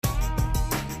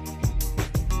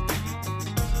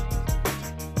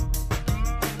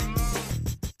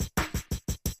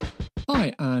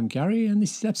Hi, I'm Gary, and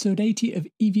this is episode 80 of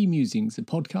EV Musings, a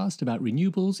podcast about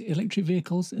renewables, electric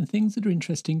vehicles, and things that are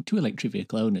interesting to electric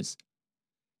vehicle owners.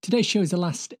 Today's show is the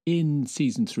last in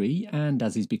Season 3, and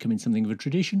as is becoming something of a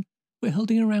tradition, we're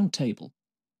holding a round table.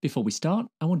 Before we start,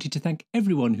 I wanted to thank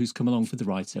everyone who's come along for the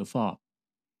ride so far.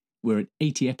 We're at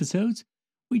 80 episodes,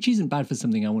 which isn't bad for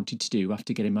something I wanted to do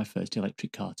after getting my first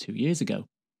electric car 2 years ago.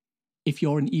 If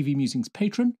you're an EV Musings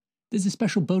patron, there's a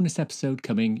special bonus episode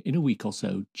coming in a week or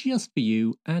so, just for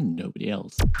you and nobody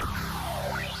else.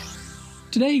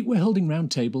 Today, we're holding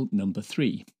roundtable number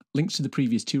 3. Links to the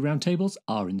previous 2 roundtables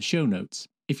are in the show notes.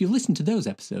 If you listen to those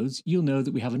episodes, you'll know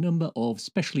that we have a number of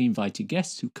specially invited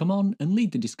guests who come on and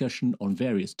lead the discussion on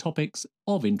various topics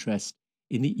of interest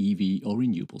in the EV or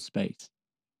renewable space.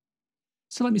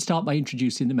 So let me start by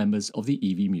introducing the members of the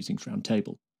EV Musings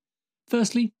Roundtable.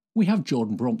 Firstly, we have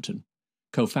Jordan Brompton,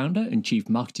 co-founder and chief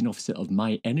marketing officer of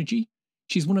My Energy.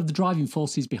 She's one of the driving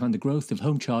forces behind the growth of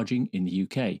home charging in the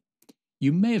UK.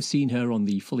 You may have seen her on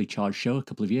the Fully Charged show a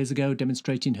couple of years ago,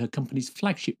 demonstrating her company's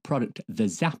flagship product, the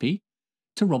Zappi,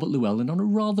 to Robert Llewellyn on a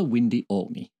rather windy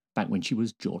Orkney, back when she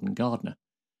was Jordan Gardner.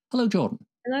 Hello, Jordan.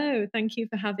 Hello, thank you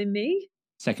for having me.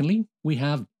 Secondly, we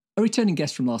have a returning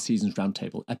guest from last season's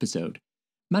Roundtable episode,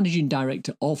 Managing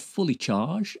Director of Fully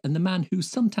Charged, and the man who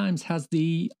sometimes has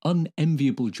the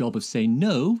unenviable job of saying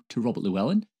no to Robert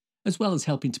Llewellyn, as well as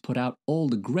helping to put out all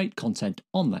the great content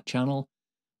on that channel.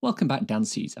 Welcome back, Dan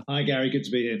Caesar. Hi, Gary. Good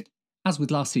to be here. As with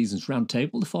last season's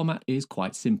Roundtable, the format is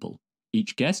quite simple.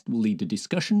 Each guest will lead a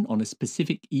discussion on a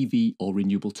specific EV or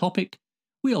renewable topic.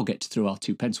 We all get to throw our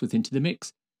 2 pence worth into the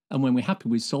mix, and when we're happy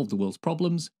we've solved the world's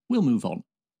problems, we'll move on.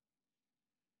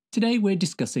 Today we're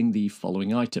discussing the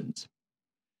following items: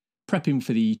 prepping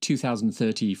for the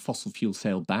 2030 fossil fuel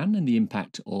sale ban and the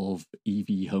impact of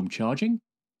EV home charging.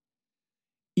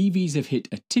 EVs have hit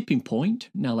a tipping point,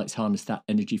 now let's harness that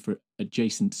energy for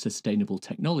adjacent sustainable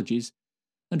technologies.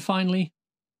 And finally,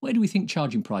 where do we think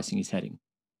charging pricing is heading?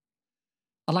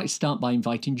 I'd like to start by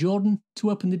inviting Jordan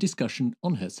to open the discussion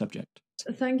on her subject.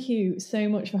 Thank you so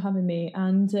much for having me.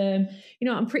 And,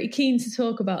 I'm pretty keen to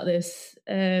talk about this,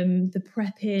 the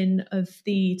prepping of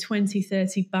the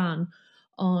 2030 ban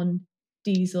on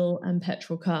diesel and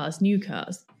petrol cars, new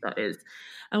cars, that is,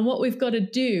 and what we've got to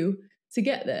do to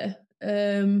get there.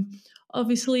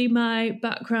 Obviously, my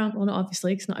background, well, not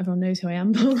obviously, because not everyone knows who I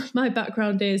am, but my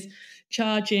background is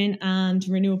charging and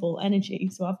renewable energy.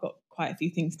 So I've got quite a few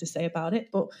things to say about it.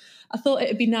 But I thought it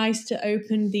would be nice to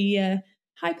open the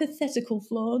hypothetical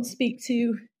floor and speak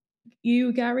to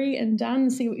you, Gary, and Dan,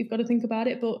 and see what you've got to think about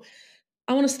it. But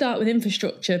I want to start with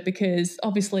infrastructure because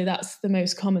obviously that's the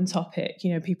most common topic.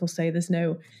 People say there's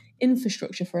no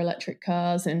infrastructure for electric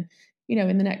cars, and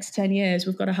in the next 10 years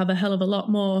we've got to have a hell of a lot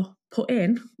more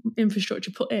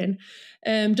infrastructure put in.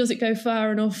 Does it go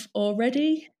far enough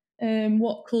already?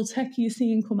 What cool tech are you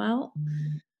seeing come out?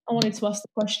 I wanted to ask the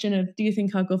question of, do you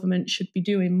think our government should be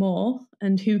doing more,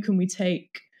 and who can we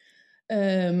take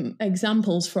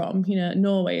examples from?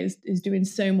 Norway is doing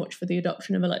so much for the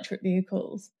adoption of electric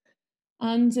vehicles.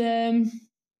 And I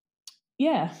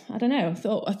don't know.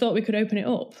 I thought we could open it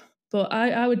up, but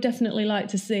I would definitely like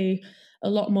to see a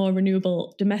lot more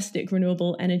domestic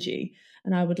renewable energy,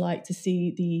 and I would like to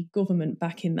see the government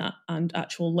backing that and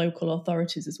actual local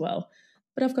authorities as well.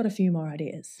 But I've got a few more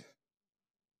ideas.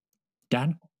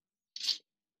 Dan?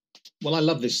 Well, I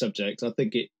love this subject. I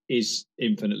think it is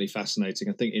infinitely fascinating.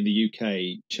 I think in the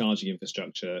UK, charging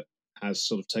infrastructure has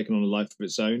sort of taken on a life of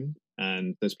its own.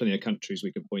 And there's plenty of countries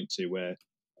we can point to where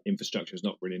infrastructure is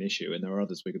not really an issue. And there are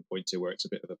others we can point to where it's a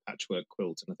bit of a patchwork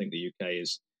quilt. And I think the UK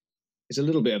is a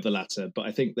little bit of the latter. But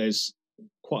I think there's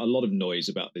quite a lot of noise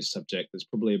about this subject that's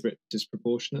probably a bit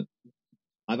disproportionate.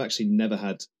 I've actually never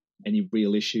had any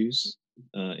real issues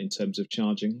in terms of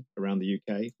charging around the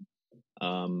UK.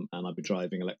 And I've been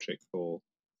driving electric for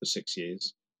 6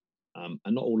 years. And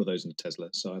not all of those in a Tesla.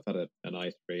 So I've had an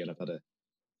i3 and I've had a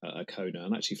Kona,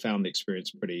 and actually found the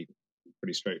experience pretty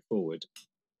straightforward.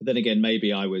 But then again,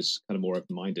 maybe I was kind of more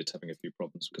open-minded to having a few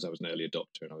problems because I was an early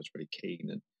adopter and I was really keen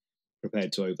and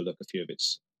prepared to overlook a few of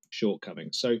its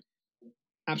shortcomings. So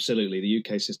absolutely, the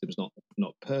UK system is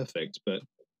not perfect, but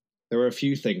there are a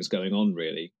few things going on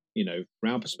really.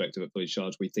 From our perspective at Fully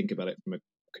Charged, we think about it from a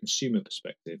consumer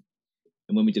perspective.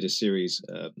 And when we did a series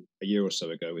a year or so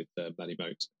ago with Maddie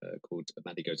Moat called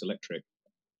Maddie Goes Electric,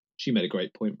 she made a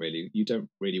great point, really. You don't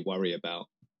really worry about,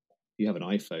 if you have an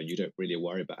iPhone, you don't really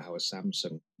worry about how a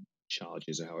Samsung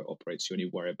charges or how it operates. You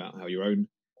only worry about how your own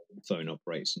phone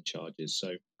operates and charges.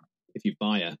 So if you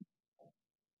buy a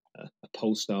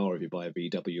Polestar, or if you buy a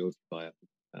VW, or if you buy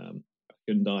a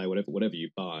Hyundai, whatever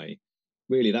you buy,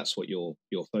 really that's what you're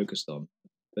focused on.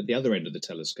 But the other end of the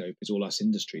telescope is all us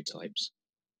industry types,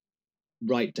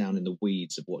 right down in the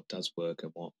weeds of what does work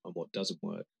and what doesn't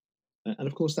work. And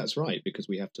of course, that's right, because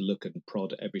we have to look and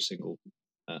prod at every single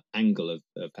angle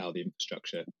of how the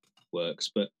infrastructure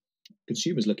works. But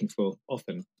consumers looking for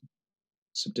often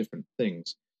some different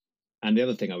things. And the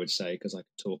other thing I would say, because I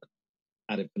could talk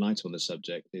ad infinitum on the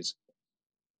subject, is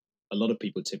a lot of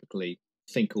people typically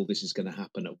think all this is going to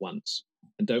happen at once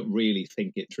and don't really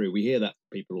think it through. We hear that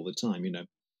from people all the time,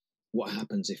 what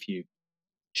happens if you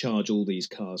charge all these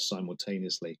cars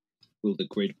simultaneously? Will the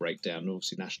grid break down? And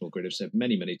obviously, National Grid have said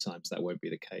many, many times that won't be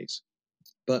the case.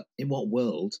 But in what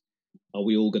world are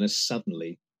we all going to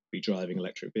suddenly be driving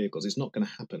electric vehicles? It's not going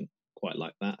to happen quite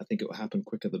like that. I think it will happen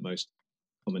quicker than most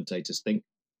commentators think,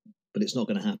 but it's not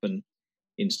going to happen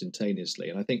instantaneously.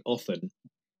 And I think often,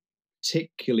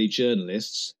 particularly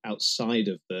journalists outside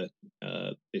of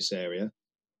this area,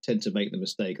 tend to make the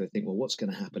mistake. They think, well, what's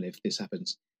going to happen if this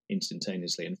happens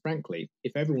instantaneously? And frankly,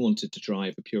 if everyone wanted to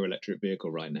drive a pure electric vehicle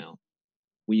right now,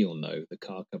 we all know the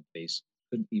car companies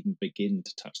couldn't even begin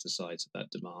to touch the sides of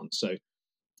that demand. So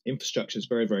infrastructure is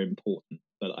very, very important.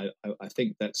 But I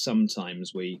think that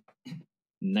sometimes we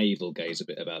navel gaze a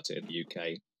bit about it in the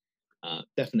UK.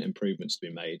 Definite improvements to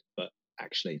be made, but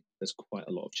actually there's quite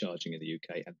a lot of charging in the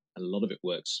UK, and a lot of it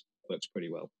works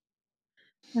pretty well.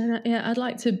 Yeah, I'd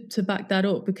like to back that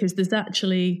up, because there's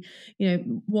actually,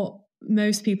 what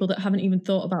most people that haven't even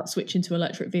thought about switching to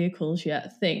electric vehicles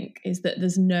yet think is that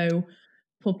there's no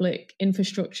public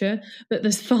infrastructure, but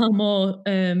there's far more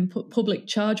public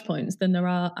charge points than there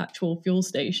are actual fuel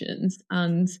stations.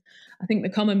 And I think the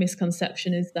common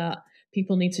misconception is that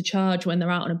people need to charge when they're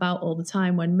out and about all the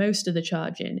time, when most of the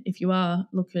charging, if you are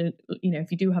looking,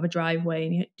 if you do have a driveway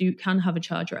and you can have a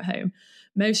charger at home,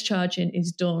 most charging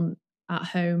is done at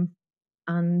home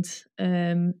and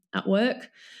at work.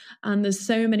 And there's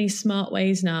so many smart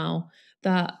ways now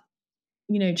that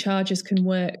chargers can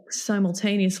work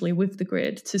simultaneously with the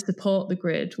grid to support the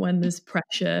grid when there's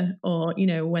pressure, or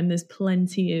when there's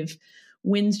plenty of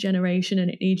wind generation and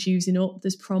it needs using up.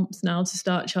 There's prompts now to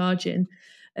start charging.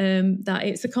 That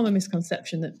it's a common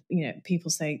misconception that people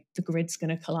say the grid's going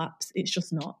to collapse. It's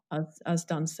just not, as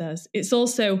Dan says. It's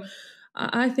also,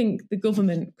 I think the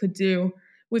government could do.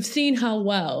 We've seen how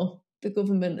well the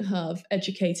government have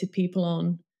educated people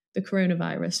on the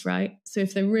coronavirus, right? So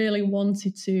if they really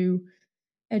wanted to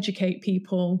educate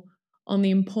people on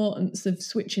the importance of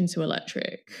switching to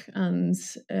electric, and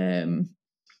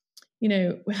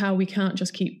how we can't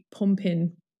just keep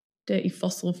pumping dirty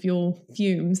fossil fuel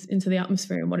fumes into the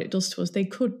atmosphere and what it does to us, they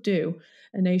could do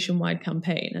a nationwide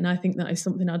campaign. And I think that is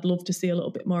something I'd love to see a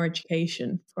little bit more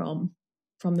education from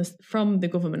the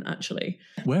government, actually.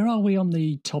 Where are we on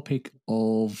the topic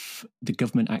of the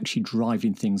government actually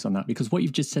driving things on that? Because what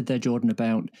you've just said there, Jordan,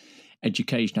 about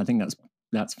education, I think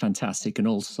that's fantastic. And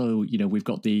also, we've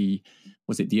got the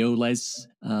OLEZ,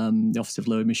 the Office of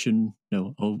Low Emission,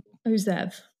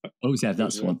 OZEV. OZEV,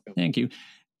 that's the one. Thank you.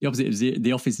 The opposite of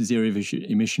the Office of Zero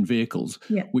Emission Vehicles,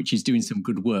 which is doing some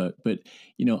good work. But,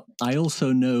 I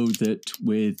also know that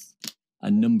with a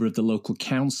number of the local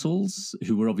councils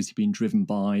who were obviously being driven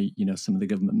by, some of the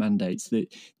government mandates,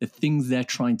 that the things they're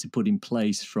trying to put in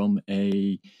place from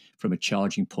a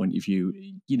charging point of view,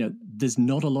 there's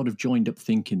not a lot of joined up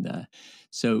thinking there.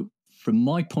 So from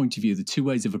my point of view, the two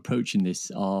ways of approaching this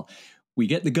are: we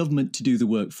get the government to do the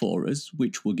work for us,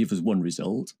 which will give us one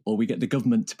result, or we get the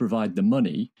government to provide the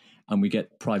money and we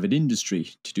get private industry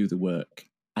to do the work,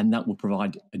 and that will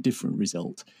provide a different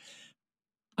result.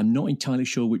 I'm not entirely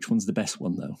sure which one's the best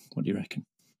one, though. What do you reckon?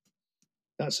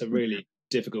 That's a really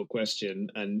difficult question,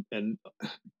 and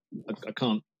I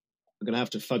can't. I'm going to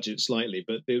have to fudge it slightly,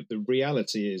 but the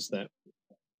reality is that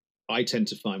I tend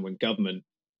to find when government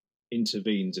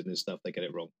intervenes in this stuff, they get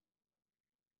it wrong.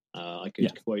 I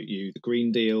could quote you the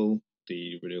Green Deal,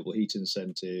 the Renewable Heat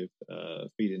Incentive,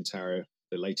 feed-in tariff,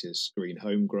 the latest Green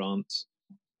Home Grant.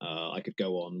 I could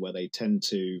go on, where they tend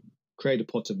to create a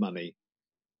pot of money,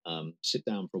 sit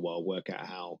down for a while, work out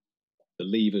how the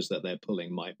levers that they're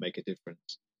pulling might make a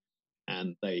difference.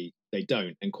 And they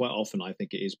don't. And quite often, I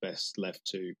think it is best left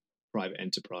to private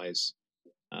enterprise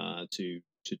to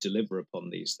deliver upon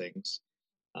these things.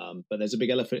 But there's a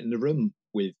big elephant in the room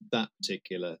with that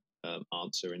particular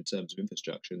answer in terms of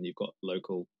infrastructure, and you've got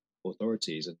local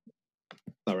authorities and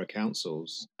borough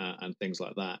councils and things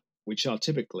like that, which are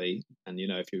typically, and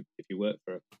if you work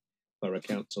for a borough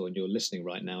council and you're listening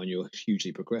right now and you're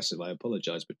hugely progressive, I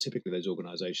apologise, but typically those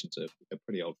organisations are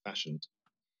pretty old-fashioned.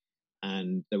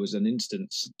 And there was an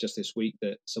instance just this week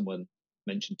that someone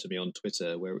mentioned to me on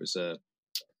Twitter where it was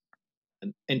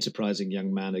an enterprising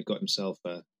young man had got himself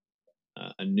a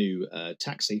a new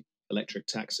electric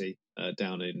taxi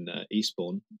down in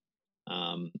Eastbourne,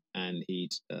 and he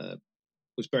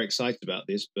was very excited about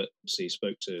this, but he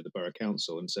spoke to the borough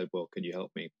council and said, "Well, can you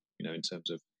help me? In terms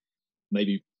of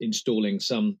maybe installing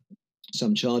some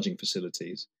charging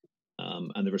facilities."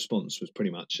 And the response was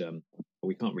pretty much, "Well,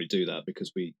 we can't really do that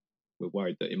because we're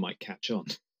worried that it might catch on."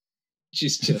 Which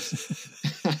is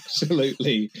just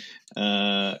absolutely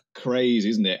crazy,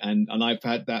 isn't it? And I've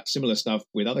had that similar stuff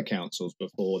with other councils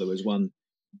before. There was one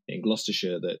in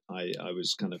Gloucestershire that I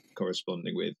was kind of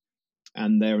corresponding with,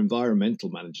 and their environmental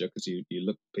manager, because you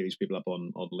look these people up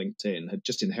on LinkedIn, had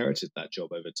just inherited that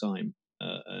job over time,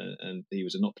 and he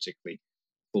was a not particularly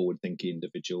forward-thinking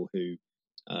individual who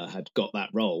had got that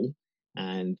role,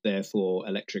 and therefore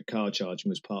electric car charging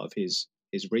was part of his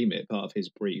remit, part of his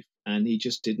brief, and he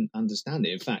just didn't understand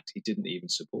it. In fact, he didn't even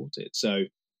support it. So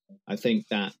I think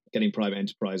that getting private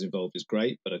enterprise involved is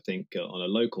great, but I think on a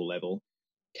local level,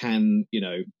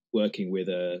 working with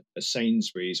a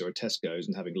Sainsbury's or a Tesco's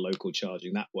and having local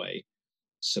charging that way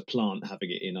supplant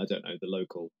having it in, I don't know, the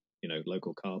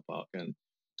local car park. And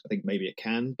I think maybe it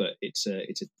can, but it's a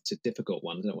difficult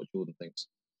one. I don't know what Jordan thinks.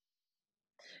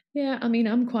 Yeah, I mean,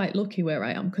 I'm quite lucky where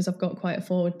I am because I've got quite a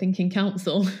forward-thinking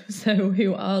council, so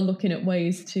who are looking at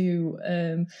ways to.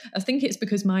 I think it's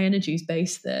because my energy is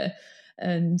based there,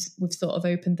 and we've sort of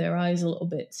opened their eyes a little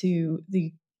bit to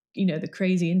the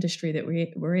crazy industry that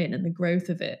we're in and the growth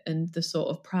of it, and the sort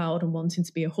of proud and wanting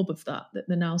to be a hub of that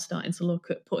they're now starting to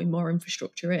look at putting more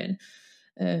infrastructure in,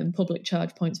 public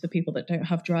charge points for people that don't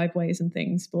have driveways and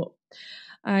things, but.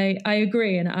 I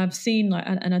agree, and I've seen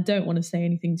and I don't want to say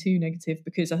anything too negative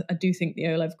because I do think the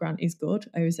OLEV grant is good.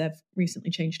 OZEV recently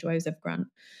changed to OZEV grant,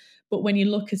 but when you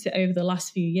look at it over the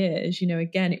last few years,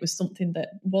 again, it was something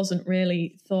that wasn't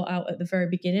really thought out at the very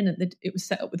beginning, and it was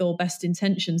set up with all best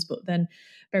intentions, but then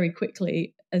very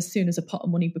quickly, as soon as a pot of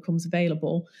money becomes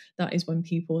available, that is when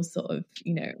people sort of,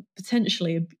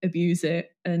 potentially abuse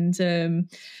it. And,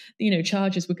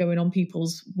 chargers were going on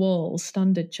people's walls,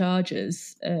 standard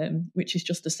chargers, which is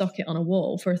just a socket on a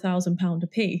wall for £1,000 a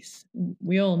piece.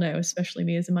 We all know, especially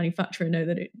me as a manufacturer, know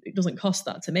that it doesn't cost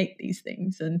that to make these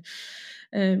things. And,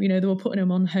 they were putting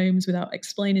them on homes without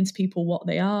explaining to people what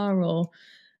they are,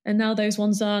 and now those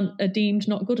ones are deemed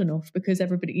not good enough because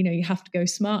everybody, you have to go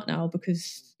smart now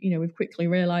because, we've quickly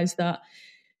realised that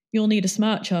you'll need a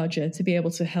smart charger to be able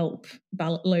to help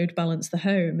load balance the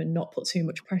home and not put too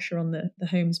much pressure on the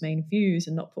home's main fuse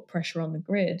and not put pressure on the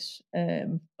grid,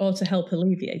 or to help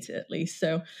alleviate it at least.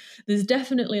 So there's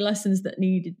definitely lessons that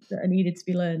are needed to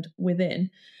be learned within.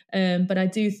 But I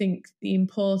do think the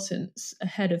importance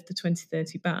ahead of the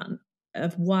 2030 ban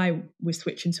of why we're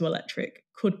switching to electric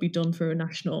could be done through a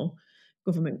national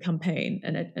government campaign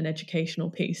and an educational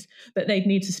piece. But they'd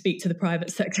need to speak to the private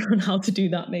sector on how to do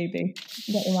that, maybe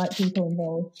get the right people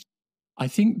involved. I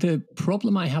think the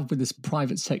problem I have with this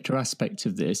private sector aspect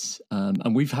of this,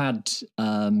 and we've had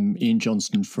Ian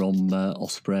Johnston from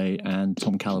Osprey and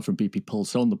Tom Callow from BP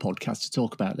Pulse on the podcast to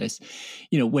talk about this.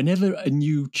 Whenever a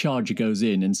new charger goes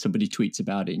in and somebody tweets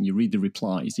about it and you read the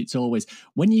replies, it's always,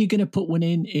 when are you going to put one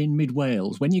in Mid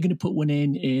Wales? When are you going to put one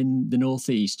in the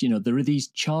Northeast? There are these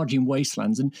charging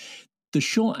wastelands. And the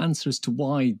short answer as to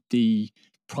why the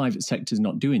private sector is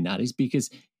not doing that is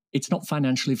because it's not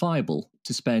financially viable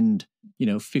to spend,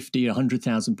 £50,000 or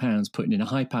 £100,000 putting in a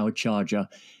high-powered charger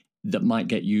that might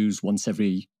get used once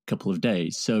every couple of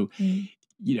days. So,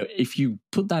 if you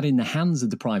put that in the hands of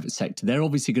the private sector, they're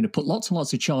obviously going to put lots and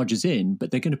lots of chargers in, but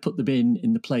they're going to put them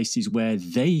in the places where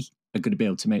they are going to be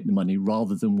able to make the money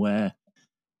rather than where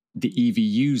the EV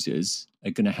users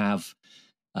are going to have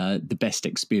the best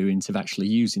experience of actually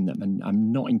using them. And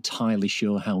I'm not entirely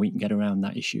sure how we can get around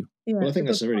that issue. Yeah, well, I think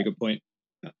that's a really good point.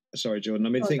 Sorry, Jordan. I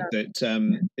mean, I think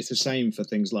that it's the same for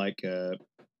things like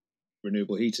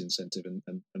renewable heat incentive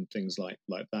and things like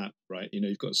that, right?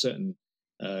 You've got a certain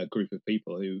group of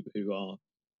people who are,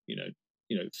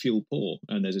 fuel poor,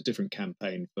 and there's a different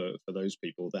campaign for those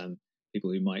people than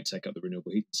people who might take up the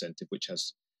renewable heat incentive, which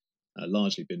has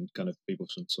largely been kind of people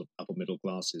from sort of upper middle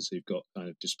classes who've got kind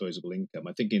of disposable income.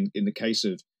 I think in the case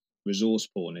of resource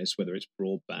poorness, whether it's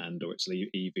broadband or it's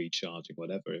EV charging,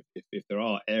 whatever, if there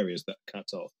are areas that are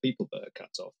cut off, people that are cut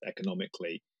off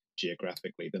economically,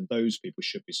 geographically, then those people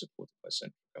should be supported by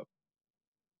central government.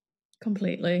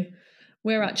 Completely.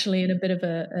 We're actually in a bit of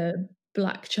a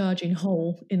black charging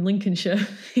hole in Lincolnshire.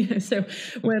 So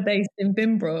we're based in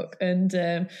Binbrook, and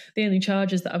the only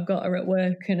chargers that I've got are at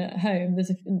work and at home.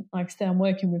 Like I say, I'm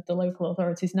working with the local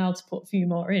authorities now to put a few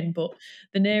more in, but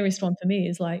the nearest one for me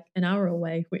is like an hour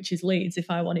away, which is Leeds,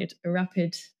 if I wanted a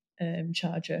rapid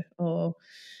charger, or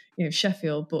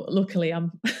Sheffield, but luckily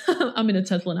I'm I'm in a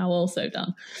Tesla now also,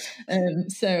 Dan.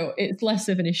 So it's less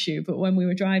of an issue. But when we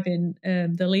were driving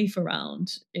the Leaf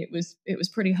around, it was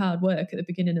pretty hard work at the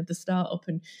beginning of the startup,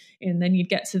 and then you'd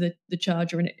get to the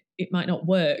charger and it might not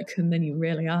work, and then you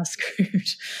really are screwed.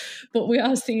 But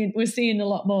we're seeing a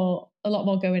lot more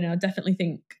going on. I definitely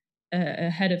think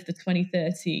ahead of the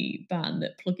 2030 ban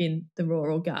that plugging the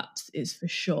rural gaps is for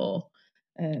sure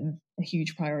a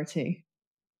huge priority.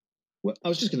 Well, I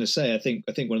was just going to say, I think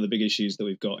one of the big issues that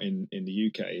we've got in the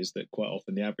UK is that quite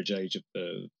often the average age of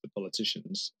the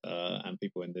politicians and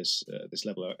people in this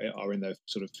level are in their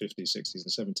sort of 50s, 60s,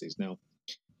 and 70s. Now,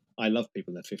 I love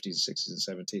people in their 50s, 60s,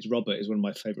 and 70s. Robert is one of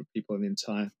my favourite people in the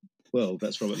entire world.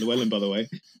 That's Robert Llewellyn, by the way.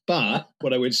 But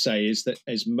what I would say is that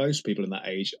as most people in that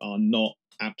age are not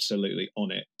absolutely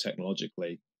on it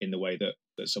technologically in the way that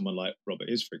someone like Robert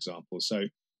is, for example. So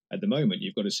at the moment,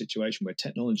 you've got a situation where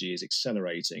technology is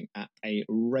accelerating at a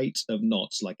rate of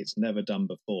knots like it's never done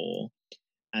before.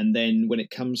 And then when it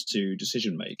comes to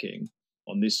decision making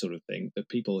on this sort of thing, the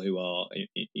people who are,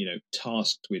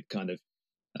 tasked with kind of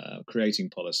creating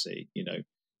policy,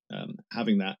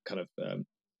 having that kind of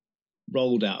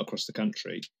rolled out across the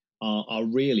country are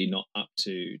really not up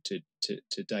to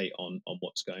date on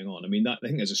what's going on. I mean, I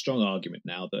think there's a strong argument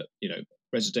now that,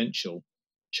 residential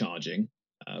charging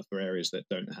for areas that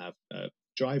don't have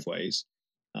driveways,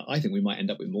 I think we might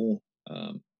end up with more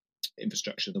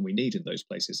infrastructure than we need in those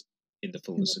places in the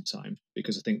fullness of time,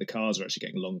 because I think the cars are actually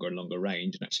getting longer and longer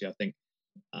range. And actually, I think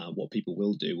what people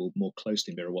will do will more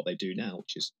closely mirror what they do now,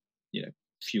 which is,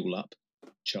 fuel up,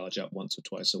 charge up once or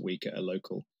twice a week at a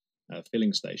local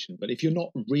filling station. But if you're not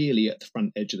really at the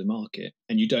front edge of the market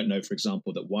and you don't know, for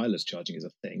example, that wireless charging is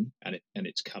a thing and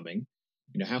it's coming,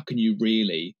 how can you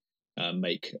really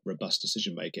make robust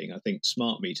decision making? I think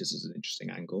smart meters is an interesting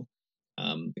angle.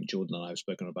 I think Jordan and I have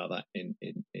spoken about that in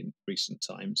recent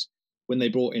times. When they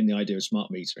brought in the idea of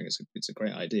smart metering, it's a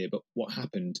great idea. But what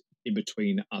happened in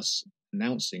between us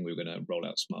announcing we were going to roll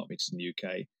out smart meters in the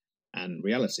UK and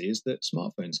reality is that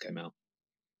smartphones came out.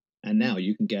 And now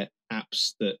you can get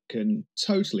apps that can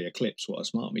totally eclipse what a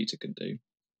smart meter can do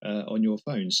on your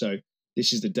phone. So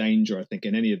this is the danger, I think,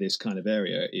 in any of this kind of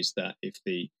area, is that if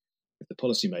the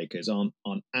policymakers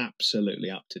aren't absolutely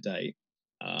up to date,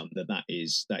 then that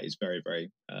is very,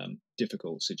 very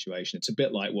difficult situation. It's a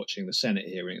bit like watching the Senate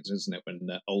hearings, isn't it, when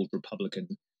old Republican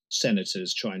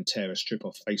senators try and tear a strip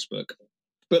off Facebook,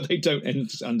 but they don't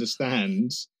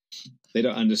understand. They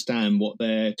don't understand what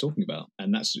they're talking about,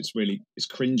 and it's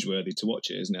cringeworthy to watch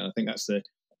it, isn't it? I think that's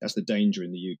the danger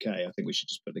in the UK. I think we should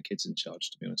just put the kids in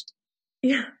charge, to be honest.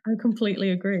 Yeah, I completely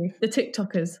agree. The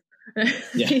TikTokers.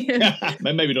 Yeah.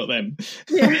 Maybe not them.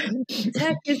 Yeah,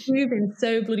 tech is moving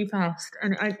so bloody fast,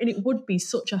 and it would be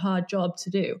such a hard job to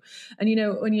do. And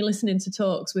when you're listening to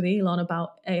talks with Elon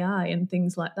about AI and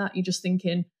things like that, you're just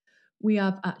thinking, we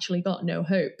have actually got no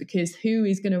hope, because who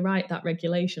is going to write that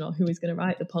regulation or who is going to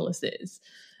write the policies?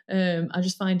 I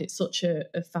just find it such a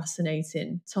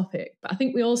fascinating topic. But I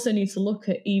think we also need to look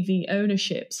at EV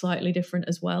ownership slightly different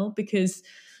as well, because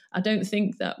I don't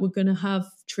think that we're going to have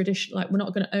we're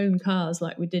not going to own cars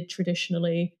like we did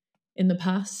traditionally in the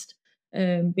past,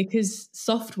 because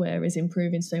software is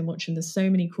improving so much and there's so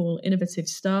many cool innovative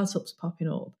startups popping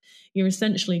up. You're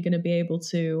essentially going to be able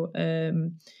to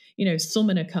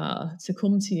summon a car to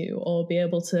come to you, or be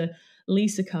able to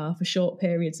lease a car for short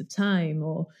periods of time,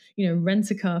 or rent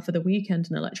a car for the weekend.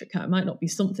 An electric car, it might not be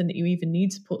something that you even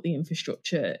need to put the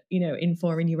infrastructure in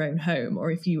your own home, or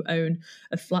if you own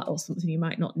a flat or something, you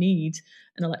might not need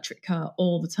an electric car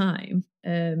all the time.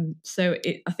 So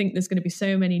I think there's going to be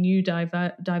so many new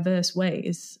diverse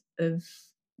ways of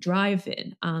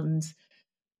driving and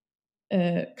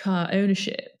car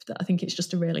ownership that I think it's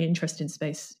just a really interesting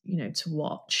space, to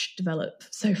watch develop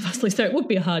so fastly. So it would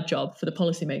be a hard job for the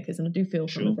policymakers, and I do feel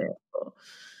for them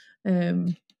a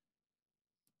bit.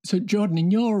 So Jordan,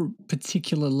 in your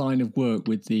particular line of work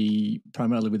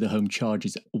primarily with the home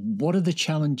chargers, what are the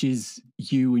challenges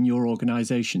you and your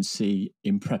organisation see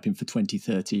in prepping for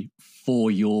 2030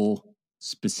 for your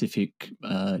specific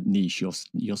niche,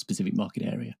 your specific market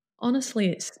area?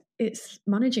 Honestly, it's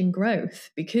managing growth,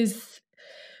 because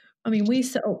we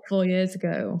set up 4 years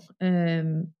ago,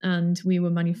 and we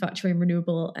were manufacturing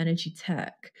renewable energy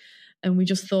tech, and we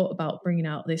just thought about bringing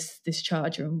out this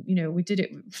charger, and we did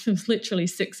it. It was literally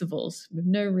 6 of us with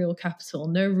no real capital,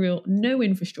 no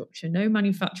infrastructure, no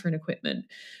manufacturing equipment.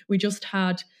 We just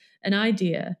had an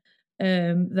idea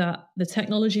that the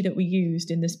technology that we used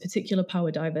in this particular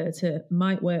power diverter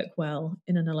might work well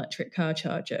in an electric car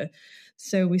charger.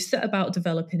 So we set about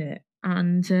developing it,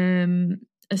 and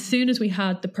as soon as we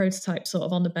had the prototype sort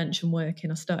of on the bench and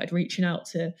working, I started reaching out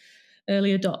to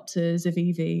early adopters of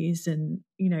EVs and,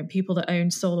 people that own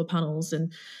solar panels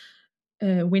and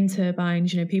wind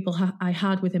turbines, people I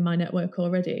had within my network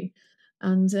already.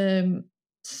 And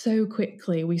so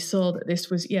quickly we saw that this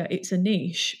was, it's a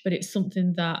niche, but it's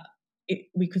something that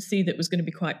we could see that was going to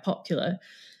be quite popular.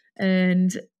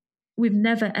 And we've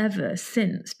never, ever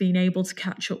since been able to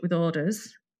catch up with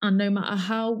orders. And no matter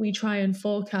how we try and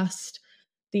forecast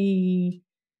the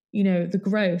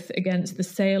growth against the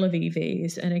sale of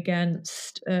EVs and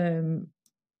against in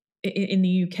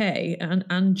the UK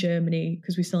and Germany,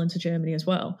 because we sell into Germany as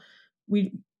well,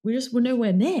 we're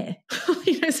nowhere near.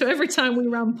 So every time we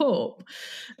ramp up,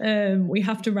 we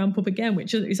have to ramp up again,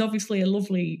 which is obviously a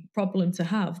lovely problem to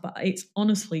have, but it's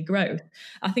honestly growth.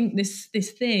 I think this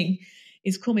thing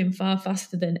is coming far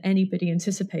faster than anybody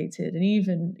anticipated. And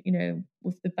even,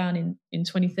 with the ban in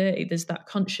 2030, there's that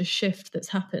conscious shift that's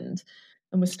happened.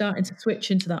 And we're starting to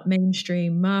switch into that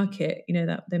mainstream market,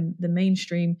 that the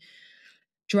mainstream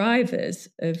drivers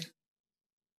of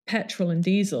petrol and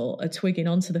diesel are twigging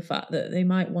onto the fact that they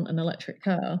might want an electric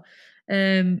car.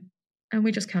 And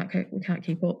we just can't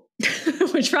keep up.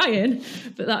 We're trying,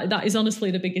 but that is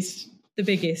honestly the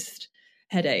biggest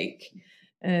headache.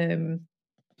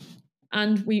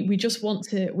 And we just want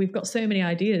to, we've got so many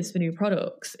ideas for new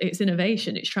products. It's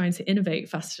innovation. It's trying to innovate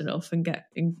fast enough and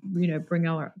bring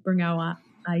our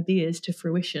ideas to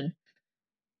fruition.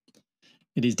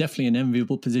 It is definitely an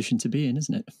enviable position to be in,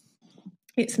 isn't it?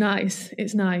 It's nice.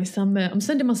 It's nice. I'm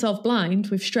sending myself blind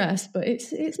with stress, but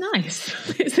it's nice.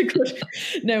 It's a good.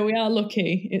 No, we are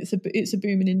lucky. It's a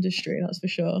booming industry, that's for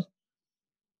sure.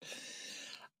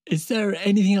 Is there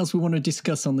anything else we want to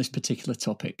discuss on this particular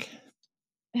topic?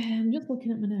 I'm just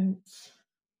looking at my notes.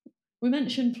 We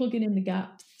mentioned plugging in the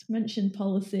gaps, mentioned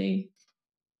policy,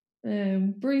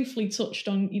 briefly touched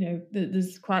on,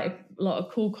 there's quite a lot of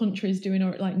cool countries doing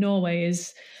it, like Norway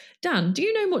is. Dan, do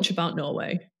you know much about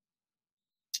Norway?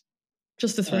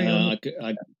 Just to throw you on.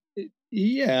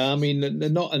 Yeah, I mean,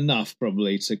 not enough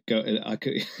probably to go.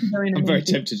 I'm very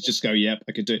tempted to just go. Yep,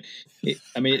 I could do it.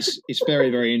 I mean, it's very,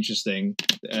 very interesting.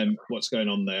 What's going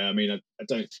on there? I mean, I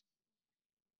don't.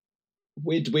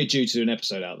 We're due to do an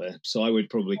episode out there, so I would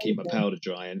probably keep my powder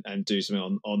dry and do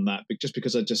something on that. But just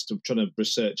because I'm trying to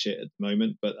research it at the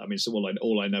moment. But I mean, so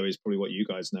all I know is probably what you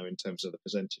guys know in terms of the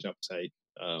percentage uptake.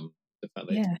 The fact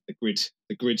that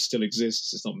the grid still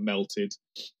exists, it's not melted.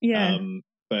 Yeah.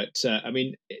 But I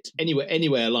mean, it's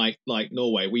anywhere like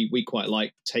Norway, we quite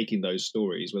like taking those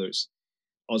stories, whether it's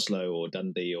Oslo or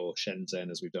Dundee or Shenzhen,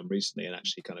 as we've done recently, and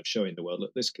actually kind of showing the world,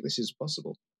 look, this is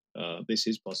possible. This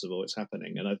is possible. It's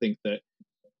happening. And I think that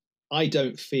I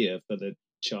don't fear for the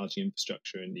charging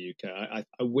infrastructure in the UK.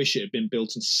 I wish it had been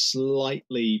built on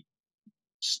slightly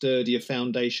sturdier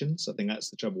foundations. I think that's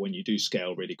the trouble when you do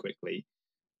scale really quickly.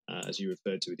 As you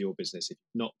referred to with your business, if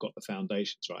you've not got the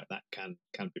foundations right, that can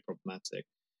be problematic.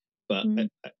 But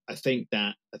I think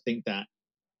that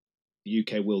the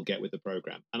UK will get with the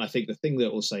program, and I think the thing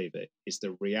that will save it is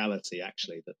the reality,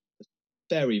 actually, that the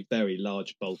very, very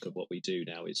large bulk of what we do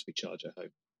now is we charge at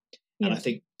home, and I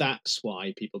think that's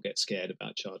why people get scared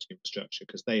about charging infrastructure,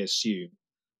 because they assume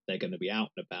they're going to be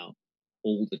out and about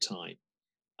all the time,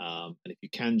 and if you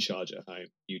can charge at home,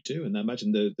 you do. And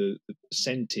imagine the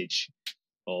percentage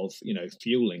of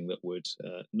fueling that would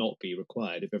not be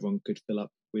required if everyone could fill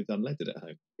up with unleaded at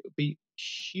home. It would be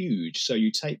huge. So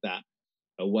you take that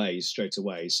away straight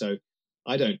away. So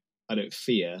I don't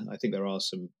fear. I think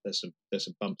there's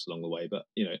some bumps along the way, but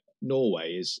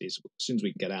Norway is as soon as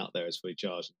we can get out there, is fully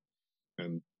charged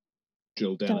and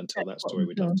drill down and tell that story.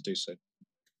 We'd love to do so.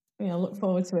 Yeah, I look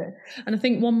forward to it. And I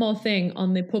think one more thing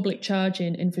on the public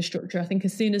charging infrastructure, I think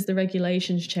as soon as the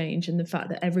regulations change and the fact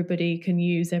that everybody can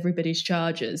use everybody's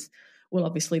chargers will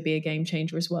obviously be a game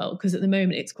changer as well. Because at the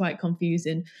moment it's quite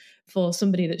confusing for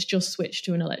somebody that's just switched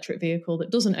to an electric vehicle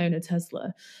that doesn't own a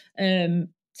Tesla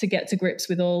to get to grips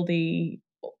with all the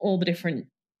different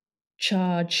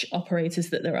charge operators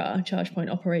that there are, charge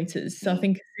point operators. So I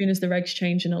think as soon as the regs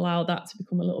change and allow that to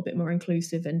become a little bit more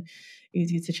inclusive and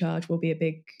easier to charge, will be a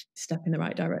big step in the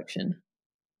right direction.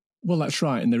 Well, that's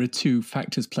right. And there are two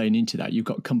factors playing into that. You've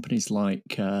got companies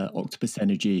like Octopus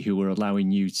Energy who are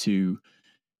allowing you to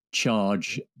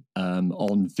charge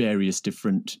on various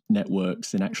different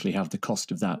networks and actually have the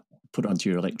cost of that put onto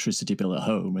your electricity bill at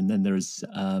home. And then there's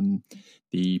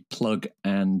the plug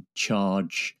and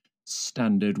charge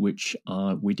standard, which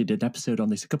we did an episode on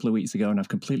this a couple of weeks ago, and I've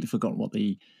completely forgotten what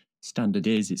the standard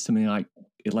is. It's something like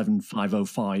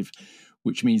 11505,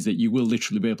 which means that you will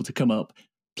literally be able to come up,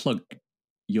 plug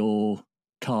your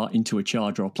car into a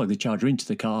charger or plug the charger into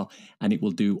the car, and it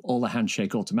will do all the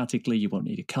handshake automatically. You won't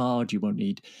need a card. You won't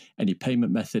need any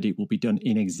payment method. It will be done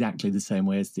in exactly the same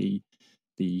way as the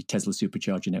Tesla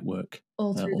supercharger network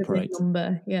all through operates. the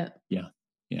number. Yeah.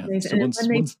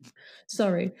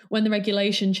 So when the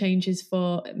regulation changes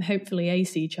for hopefully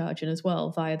AC charging as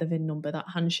well via the VIN number, that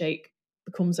handshake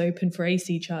becomes open for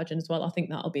AC charging as well. I think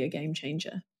that'll be a game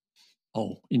changer.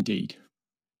 Oh, indeed.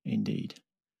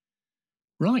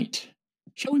 Right.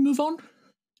 Shall we move on?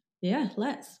 Yeah,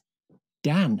 let's.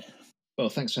 Dan. Well,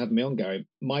 thanks for having me on, Gary.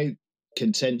 My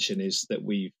contention is that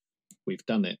we've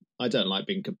done it. I don't like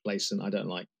being complacent. I don't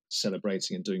like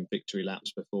celebrating and doing victory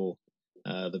laps before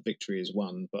the victory is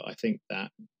won. But I think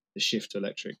that the shift to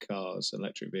electric cars,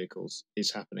 electric vehicles,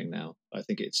 is happening now. I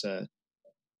think it's a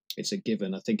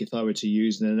given. I think if I were to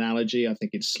use an analogy, I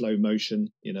think it's slow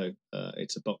motion.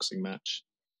 It's a boxing match,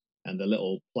 and the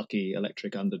little plucky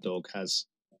electric underdog has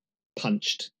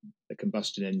punched the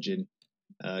combustion engine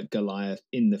Goliath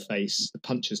in the face. The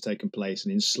punch has taken place,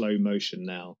 and in slow motion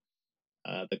now,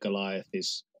 the Goliath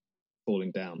is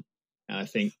falling down. And I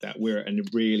think that we're at a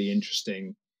really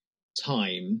interesting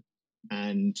time,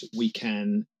 and we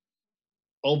can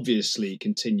obviously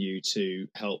continue to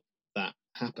help that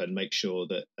happen, make sure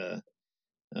that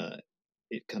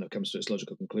it kind of comes to its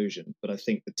logical conclusion. But I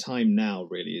think the time now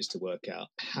really is to work out,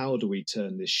 how do we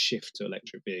turn this shift to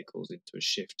electric vehicles into a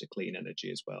shift to clean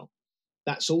energy as well?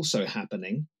 That's also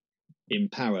happening in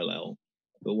parallel.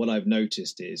 But what I've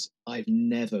noticed is I've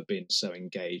never been so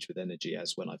engaged with energy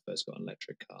as when I first got an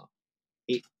electric car.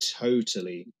 It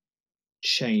totally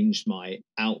changed my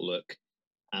outlook.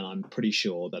 And I'm pretty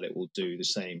sure that it will do the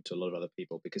same to a lot of other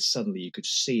people, because suddenly you could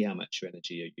see how much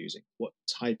energy you're using, what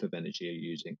type of energy you're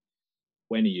using,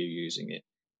 when are you using it.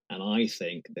 And I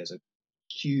think there's a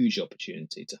huge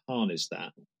opportunity to harness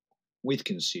that with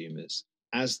consumers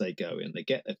as they go in. They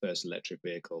get their first electric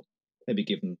vehicle, maybe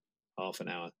give them half an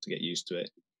hour to get used to it.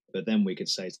 But then we could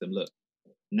say to them, look,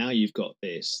 now you've got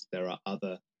this, there are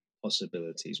other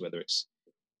possibilities, whether it's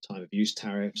time of use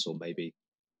tariffs, or maybe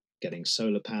getting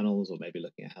solar panels, or maybe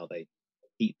looking at how they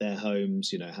heat their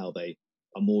homes, how they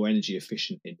are more energy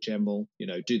efficient in general.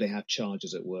 Do they have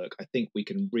chargers at work? I think we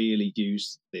can really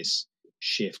use this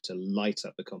shift to light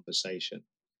up the conversation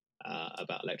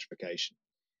about electrification.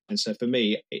 And so for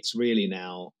me, it's really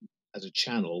now, as a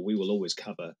channel, we will always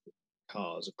cover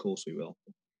cars, of course we will,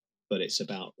 but it's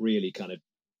about really kind of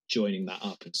joining that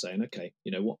up and saying, okay,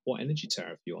 what energy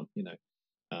tariff are you on,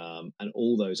 and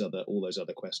all those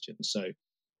other questions. So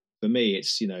for me,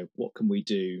 it's, what can we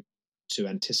do to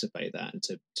anticipate that and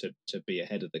to be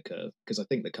ahead of the curve? Because I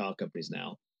think the car companies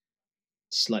now,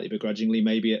 slightly begrudgingly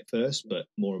maybe at first, but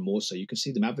more and more so, you can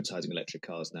see them advertising electric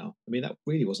cars now. I mean, that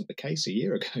really wasn't the case a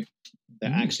year ago.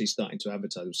 They're actually starting to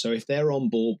advertise them. So if they're on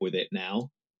board with it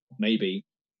now, maybe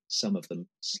some of them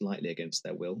slightly against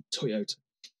their will, Toyota,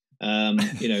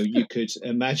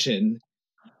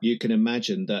 you can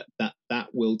imagine that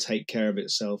will take care of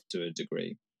itself to a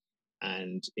degree.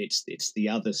 And it's the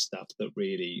other stuff that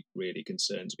really, really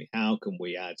concerns me. How can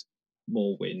we add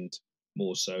more wind,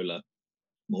 more solar,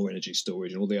 more energy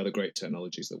storage, and all the other great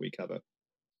technologies that we cover?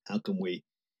 How can we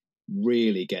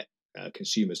really get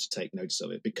consumers to take notice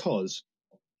of it? Because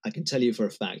I can tell you for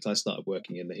a fact, I started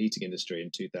working in the heating industry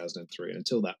in 2003. And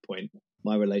until that point,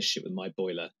 my relationship with my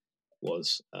boiler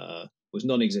was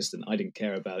non-existent. I didn't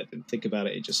care about it, didn't think about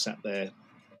it. It just sat there,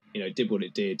 did what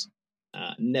it did,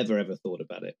 never ever thought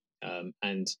about it.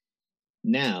 And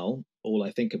now all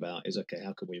I think about is, okay,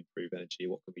 how can we improve energy?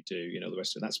 What can we do? The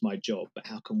rest of it. That's my job. But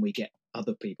how can we get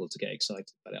other people to get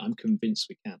excited about it? I'm convinced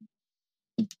we can.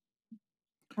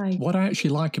 What I actually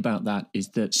like about that is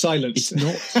that silence.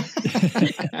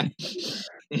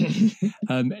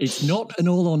 It's not an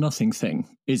all or nothing thing,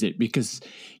 is it? Because,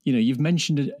 you've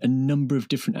mentioned a number of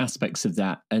different aspects of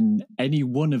that, and any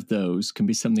one of those can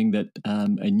be something that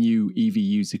a new EV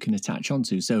user can attach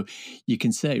onto. So you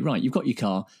can say, right, you've got your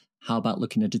car. How about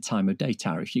looking at a time of day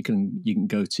tariff? You can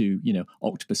go to,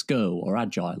 Octopus Go or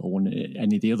Agile or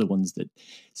any of the other ones that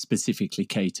specifically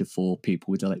cater for people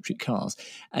with electric cars.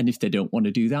 And if they don't want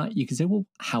to do that, you can say, well,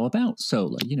 how about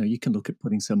solar? You can look at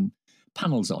putting some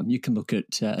panels on. You can look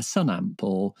at a sun amp,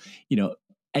 or,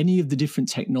 any of the different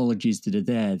technologies that are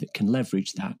there that can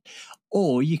leverage that.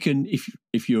 Or you can,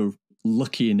 if you're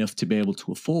lucky enough to be able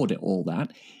to afford it, all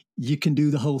that, you can do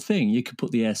the whole thing. You can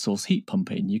put the air source heat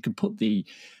pump in. You can put the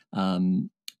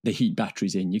heat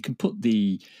batteries in. You can put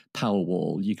the power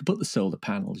wall. You can put the solar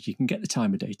panels. You can get the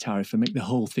time of day tariff and make the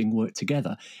whole thing work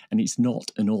together. And it's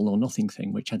not an all or nothing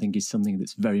thing, which I think is something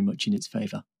that's very much in its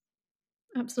favour.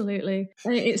 Absolutely.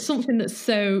 It's something that's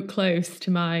so close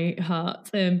to my heart,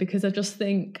 because I just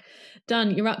think,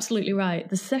 Dan, you're absolutely right.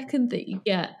 The second that you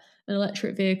get an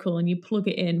electric vehicle and you plug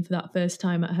it in for that first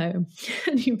time at home,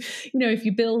 and you know, if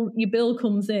your bill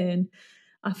comes in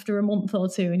after a month or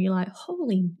two and you're like,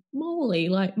 holy moly,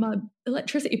 like my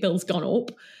electricity bill's gone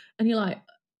up, and you're like,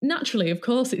 naturally, of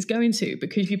course it's going to,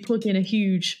 because you plug in a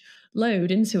huge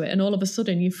load into it and all of a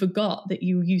sudden you forgot that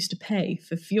you used to pay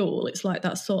for fuel. It's like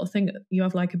that sort of thing that you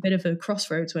have like a bit of a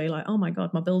crossroads where you're like, oh my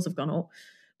God, my bills have gone up,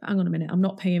 but hang on a minute, I'm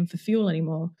not paying for fuel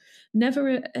anymore.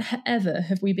 Never ever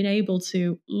have we been able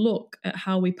to look at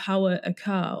how we power a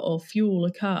car or fuel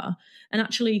a car and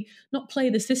actually not play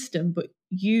the system, but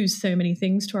use so many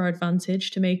things to our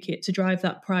advantage to make it, to drive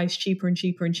that price cheaper and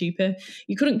cheaper and cheaper.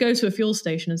 You couldn't go to a fuel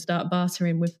station and start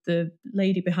bartering with the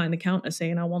lady behind the counter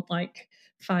saying, I want like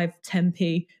 5,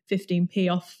 10p,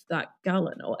 15p off that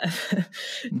gallon or whatever.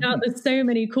 Now there's so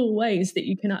many cool ways that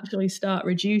you can actually start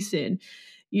reducing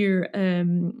your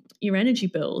energy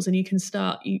bills, and you can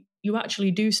start, you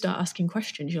actually do start asking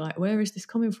questions. You're like, where is this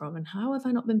coming from, and how have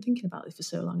I not been thinking about this for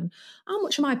so long, and how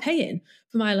much am I paying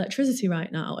for my electricity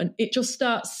right now? And it just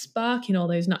starts sparking all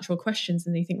those natural questions,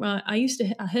 and you think, right, I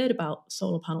heard about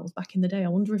solar panels back in the day, I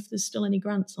wonder if there's still any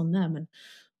grants on them, and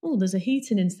oh, there's a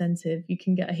heating incentive, you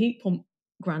can get a heat pump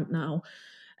grant now.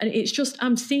 And it's just,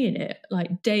 I'm seeing it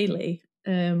like daily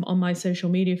on my social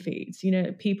media feeds. You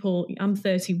know, people, I'm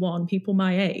 31, people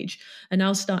my age are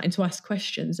now starting to ask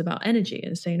questions about energy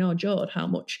and saying, oh, Jord, how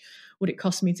much would it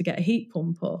cost me to get a heat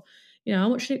pump? Or, you know, how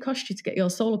much did it cost you to get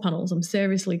your solar panels? I'm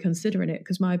seriously considering it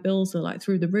because my bills are like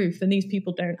through the roof, and these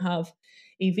people don't have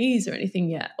EVs or anything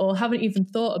yet, or haven't even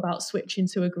thought about switching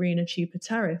to a greener, cheaper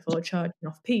tariff or charging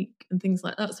off peak and things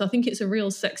like that. So I think it's a real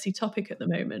sexy topic at the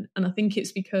moment. And I think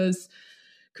it's because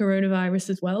coronavirus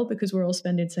as well, because we're all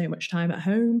spending so much time at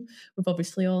home. We've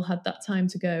obviously all had that time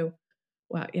to go,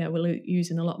 well, yeah, we're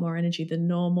using a lot more energy than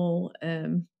normal.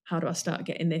 How do I start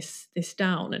getting this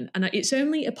down? And it's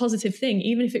only a positive thing,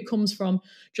 even if it comes from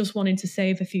just wanting to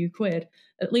save a few quid.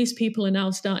 At least people are now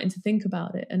starting to think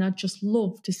about it. And I'd just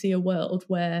love to see a world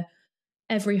where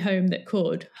every home that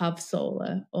could have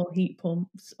solar or heat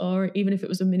pumps, or even if it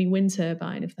was a mini wind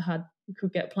turbine, if they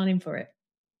could get planning for it.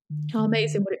 How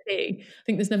amazing would it be? I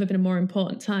think there's never been a more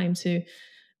important time to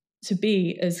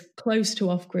be as close to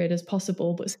off-grid as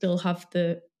possible, but still have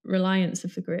the reliance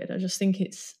of the grid. I just think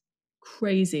it's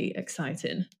crazy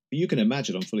exciting. You can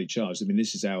imagine on Fully Charged. I mean,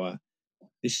 this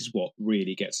is what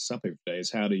really gets us up every day,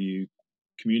 is how do you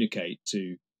communicate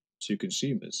to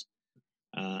consumers?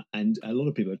 And a lot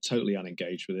of people are totally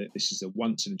unengaged with it. This is a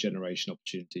once in a generation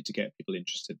opportunity to get people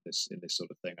interested in this sort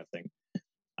of thing, I think.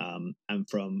 And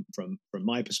from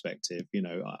my perspective, you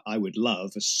know, I would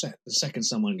love the second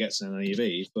someone gets an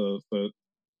EV for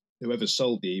whoever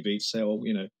sold the EV to say, oh,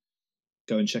 you know,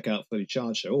 go and check out Fully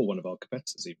Charged, or one of our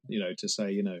competitors, you know, to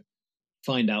say, you know,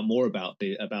 find out more about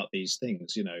these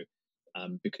things, you know,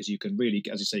 because you can really,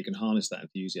 as you say, you can harness that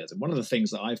enthusiasm. One of the things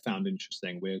that I found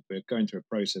interesting, we're going through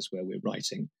a process where we're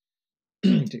writing,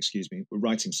 we're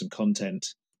writing some content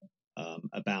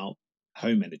about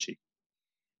home energy.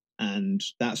 And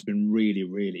that's been really,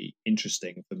 really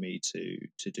interesting for me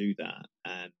to do that.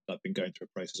 And I've been going through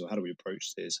a process of how do we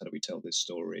approach this? How do we tell this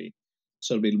story?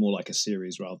 So it'll be more like a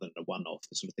series rather than a one-off,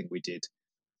 the sort of thing we did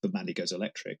for Mandy Goes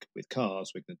Electric with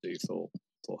cars, we're going to do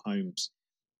for homes.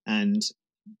 And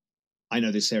I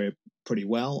know this area pretty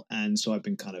well. And so I've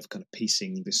been kind of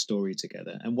piecing this story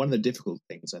together. And one of the difficult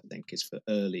things, I think, is for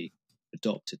early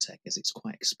adopter tech is it's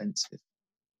quite expensive.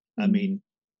 I mean,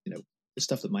 you know, the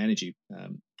stuff that My Energy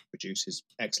produces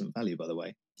excellent value, by the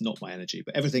way, not My Energy,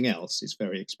 but everything else is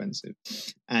very expensive.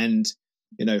 And,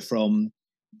 you know, from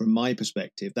my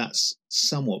perspective, that's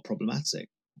somewhat problematic.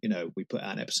 You know, we put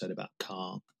out an episode about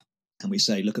car and we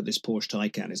say, look at this Porsche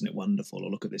Taycan, isn't it wonderful? Or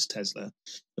look at this Tesla,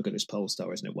 look at this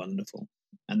Polestar, isn't it wonderful?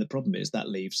 And the problem is that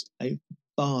leaves a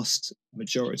vast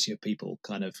majority of people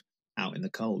kind of out in the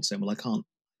cold saying, well, I can't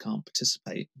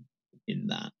participate in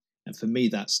that. And for me,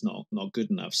 that's not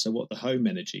good enough. So what the home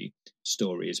energy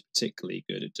story is particularly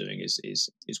good at doing is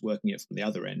working it from the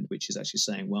other end, which is actually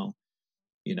saying, well,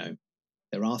 you know,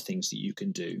 there are things that you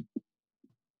can do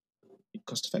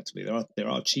cost effectively. There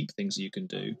are cheap things that you can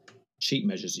do, cheap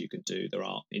measures you can do. There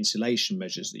are insulation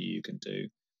measures that you can do.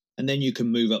 And then you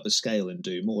can move up the scale and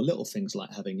do more little things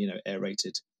like having, you know,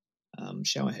 aerated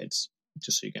shower heads,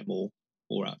 just so you get more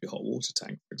out of your hot water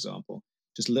tank, for example.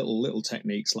 Just little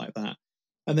techniques like that.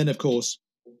 And then, of course,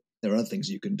 there are other things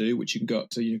you can do, which you can go up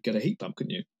to. You get a heat pump,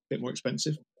 couldn't you? A bit more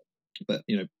expensive, but,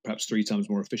 you know, perhaps 3 times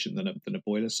more efficient than a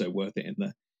boiler, so worth it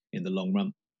in the long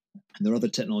run. And there are other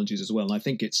technologies as well. And I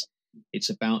think it's it's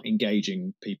about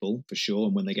engaging people for sure.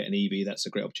 And when they get an EV, that's a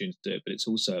great opportunity to do it. But it's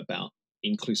also about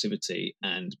inclusivity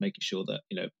and making sure that,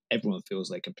 you know, everyone feels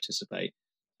they can participate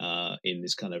in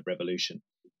this kind of revolution.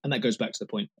 And that goes back to the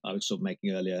point I was sort of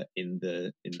making earlier in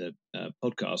the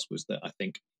podcast, was that I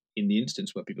think in the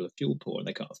instance where people are fuel poor and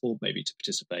they can't afford maybe to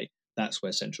participate, that's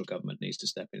where central government needs to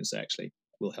step in and say, actually,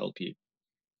 we'll help you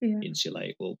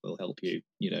insulate, we'll help you,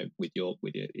 you know, with your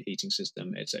heating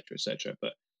system, etc., etc.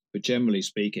 But generally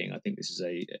speaking, I think this is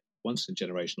a once in a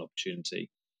generation opportunity,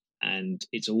 and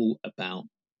it's all about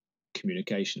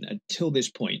communication. Until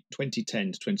this point,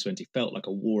 2010 to 2020 felt like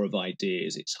a war of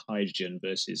ideas. It's hydrogen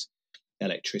versus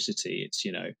electricity. It's,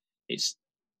 you know, it's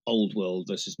old world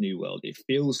versus new world. It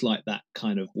feels like that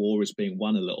kind of war is being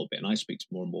won a little bit. And I speak to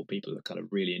more and more people who are kind of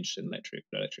really interested in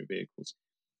electric vehicles.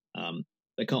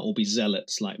 They can't all be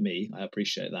zealots like me. I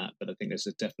appreciate that, but I think there's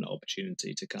a definite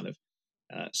opportunity to kind of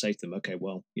say to them, okay,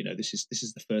 well, you know, this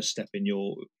is the first step in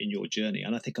your journey.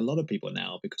 And I think a lot of people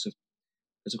now, because of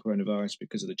coronavirus,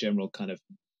 because of the general kind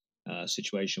of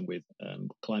situation with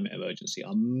climate emergency,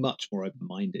 are much more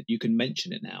open-minded. You can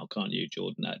mention it now, can't you,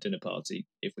 Jordan, at a dinner party,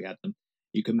 if we had them?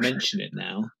 You can mention it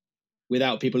now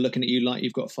without people looking at you like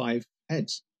you've got 5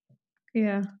 heads.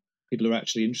 Yeah. People are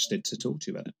actually interested to talk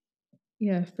to you about it.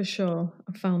 Yeah, for sure.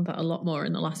 I've found that a lot more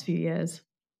in the last few years.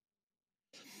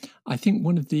 I think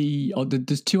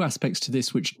there's 2 aspects to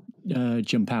this which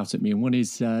jump out at me. And one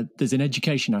is there's an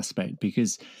education aspect,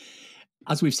 because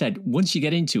as we've said, once you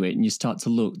get into it and you start to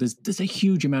look, there's a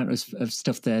huge amount of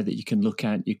stuff there that you can look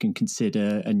at, you can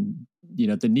consider, and, you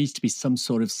know, there needs to be some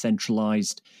sort of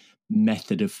centralized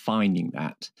method of finding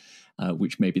that,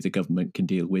 which maybe the government can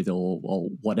deal with or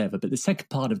whatever. But the second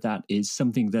part of that is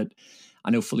something that I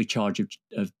know Fully Charged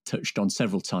have touched on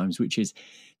several times, which is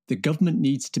the government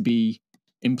needs to be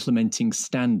implementing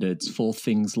standards for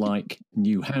things like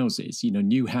new houses. You know,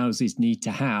 new houses need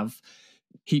to have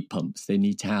heat pumps, they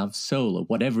need to have solar,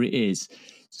 whatever it is,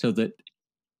 so that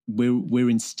we're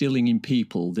instilling in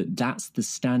people that that's the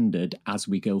standard as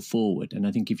we go forward. And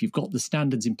I think if you've got the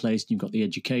standards in place and you've got the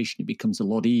education, it becomes a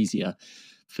lot easier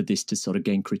for this to sort of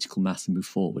gain critical mass and move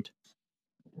forward.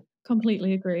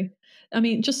 Completely agree. I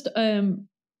mean, just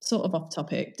sort of off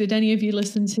topic, did any of you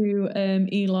listen to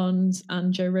Elon's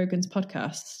and Joe Rogan's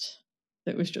podcast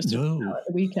that was just at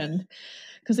the weekend?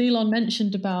 Because Elon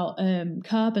mentioned about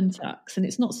carbon tax, and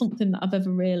it's not something that I've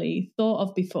ever really thought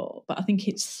of before, but I think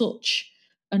it's such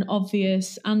an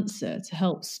obvious answer to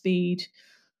help speed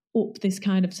up this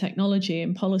kind of technology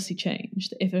and policy change,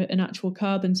 that if an actual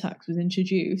carbon tax was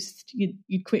introduced,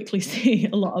 you'd quickly see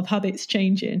a lot of habits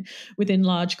changing within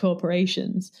large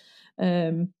corporations,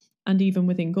 and even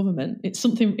within government.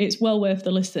 It's well worth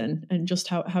the listen, and just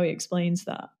how he explains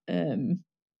that.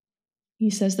 He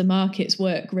says the markets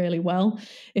work really well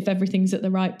if everything's at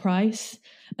the right price,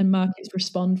 and markets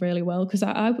respond really well. Because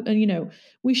you know,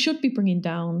 we should be bringing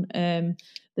down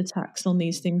the tax on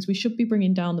these things. We should be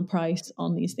bringing down the price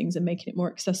on these things and making it more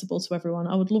accessible to everyone.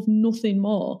 I would love nothing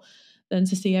more than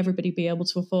to see everybody be able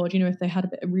to afford, you know, if they had a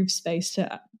bit of roof space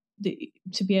to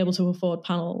be able to afford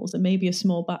panels and maybe a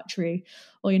small battery,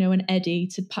 or, you know, an eddy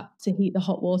to heat the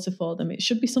hot water for them. It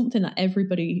should be something that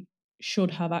everybody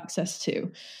should have access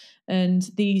to. And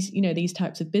these, you know, these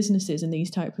types of businesses and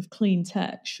these type of clean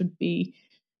tech should be,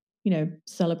 you know,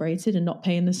 celebrated and not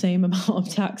paying the same amount of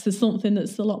tax as something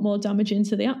that's a lot more damaging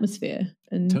to the atmosphere.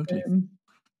 And totally.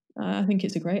 I think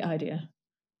it's a great idea.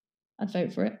 I'd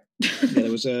vote for it. Yeah,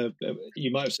 there was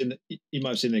you might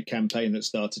have seen the campaign that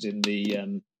started in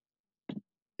the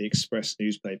Express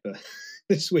newspaper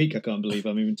this week. I can't believe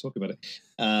I'm even talking about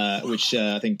it. Which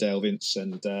I think Dale Vince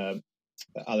and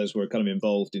others were kind of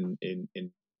involved in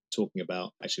talking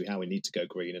about actually how we need to go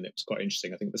green, and it was quite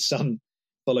interesting. I think the Sun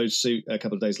followed suit a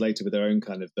couple of days later with their own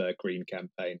kind of green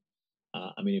campaign.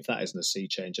 I mean, if that isn't a sea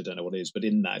change, I don't know what is. But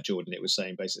in that, Jordan, it was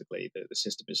saying basically that the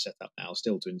system is set up now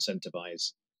still to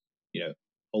incentivize, you know,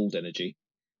 old energy,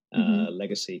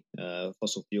 legacy,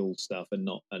 fossil fuel stuff, and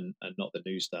not the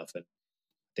new stuff. And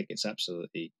I think it's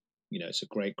absolutely, you know, it's a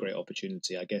great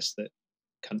opportunity. I guess that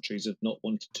countries have not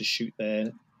wanted to shoot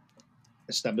their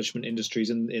establishment industries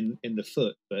in the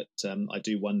foot, but I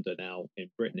do wonder now in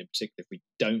Britain in particular, if we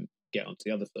don't get onto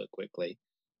the other foot quickly,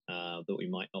 that we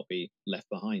might not be left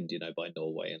behind, you know, by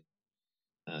Norway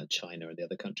and China and the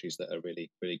other countries that are really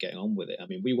getting on with it. I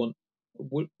mean,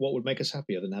 what would make us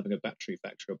happier than having a battery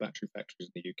factory or batteries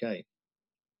in the UK?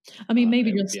 I mean, maybe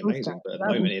it would be amazing, but at the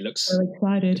moment it looks so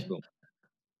excited. difficult.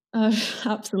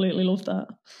 Absolutely love that.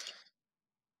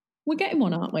 We're getting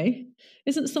one, aren't we?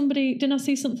 Didn't I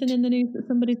see something in the news that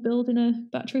somebody's building a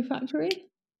battery factory?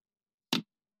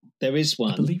 There is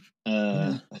one. I believe.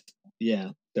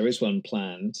 Yeah. There is one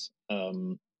planned,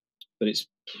 but it's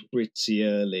pretty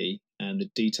early and the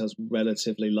details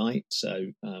relatively light. So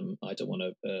I don't want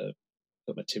to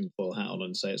put my tinfoil hat on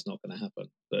and say it's not going to happen.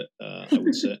 But I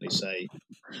would certainly say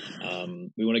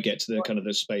we want to get to the kind of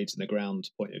the spades in the ground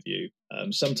point of view.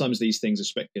 Sometimes these things are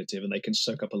speculative and they can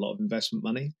suck up a lot of investment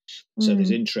money. So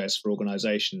there's interest for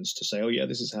organizations to say, oh, yeah,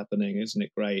 this is happening. Isn't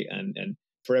it great? And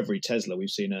for every Tesla, we've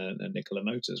seen a Nikola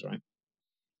Motors, right?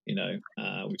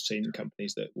 We've seen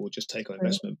companies that will just take on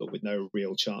investment, but with no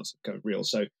real chance of going real.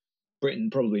 So Britain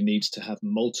probably needs to have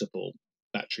multiple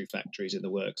battery factories in the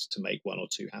works to make one or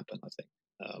two happen, I think.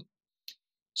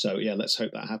 So yeah, let's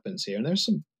hope that happens here. And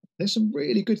there's some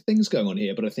really good things going on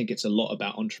here, but I think it's a lot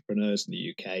about entrepreneurs in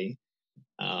the UK.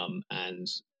 And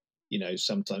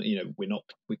sometimes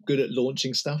we're good at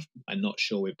launching stuff. I'm not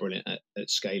sure we're brilliant at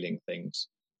scaling things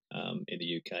in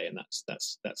the UK, and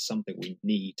that's something we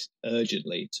need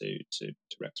urgently to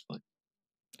rectify.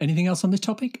 Anything else on this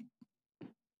topic?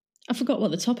 I forgot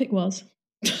what the topic was.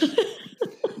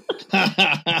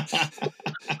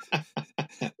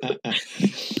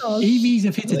 EVs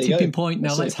have hit a tipping point.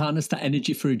 Now let's harness that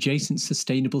energy for adjacent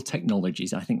sustainable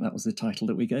technologies. I think that was the title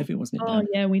that we gave it, wasn't it? Oh,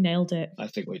 yeah, we nailed it. I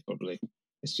think we probably.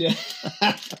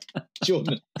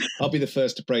 Jordan, I'll be the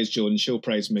first to praise Jordan. She'll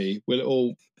praise me.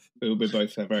 We'll be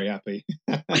both very happy.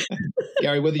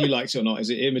 Gary, whether you liked it or not, is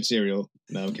it immaterial?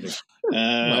 No, I'm kidding.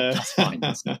 Well, that's fine.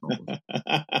 That's no problem.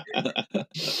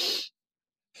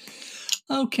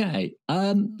 Okay,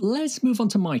 let's move on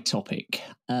to my topic.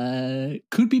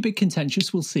 Could be a bit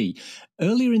contentious, we'll see.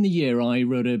 Earlier in the year, I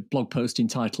wrote a blog post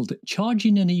entitled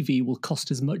 "Charging an EV will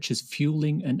cost as much as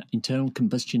fueling an internal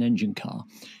combustion engine car."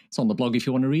 It's on the blog if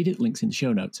you want to read it, links in the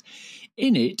show notes.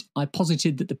 In it, I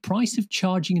posited that the price of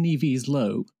charging an EV is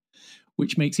low,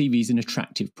 which makes EVs an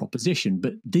attractive proposition,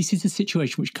 but this is a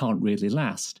situation which can't really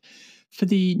last. For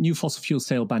the new fossil fuel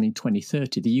sale ban in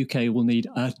 2030, the UK will need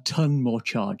a ton more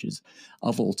chargers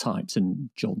of all types, and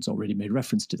John's already made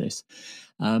reference to this.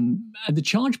 And the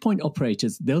charge point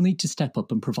operators, they'll need to step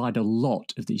up and provide a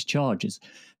lot of these chargers.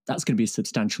 That's going to be a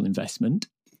substantial investment.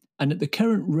 And at the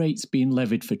current rates being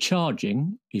levied for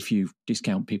charging, if you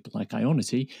discount people like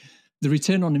Ionity, the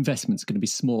return on investment is going to be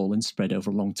small and spread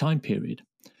over a long time period.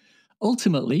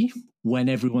 Ultimately, when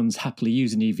everyone's happily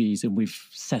using EVs and we've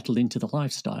settled into the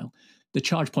lifestyle, the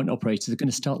charge point operators are going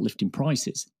to start lifting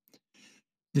prices.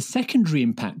 The secondary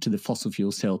impact to the fossil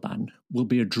fuel sale ban will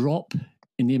be a drop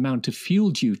in the amount of fuel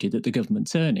duty that the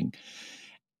government's earning.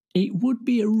 It would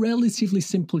be a relatively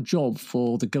simple job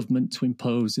for the government to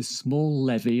impose a small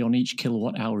levy on each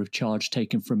kilowatt hour of charge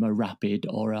taken from a rapid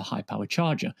or a high power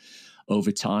charger.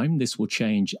 Over time, this will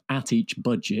change at each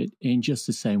budget in just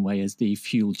the same way as the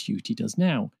fuel duty does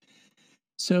now.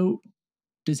 So,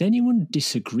 does anyone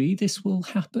disagree this will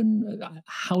happen?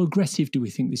 How aggressive do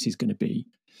we think this is going to be?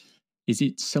 Is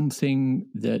it something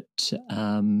that,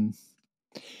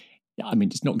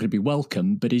 it's not going to be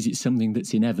welcome, but is it something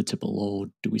that's inevitable, or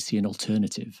do we see an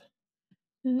alternative?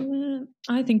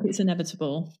 I think it's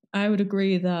inevitable. I would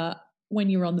agree that when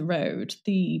you're on the road,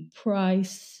 the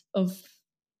price of,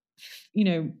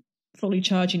 fully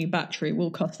charging your battery will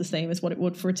cost the same as what it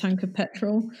would for a tank of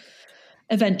petrol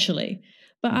eventually.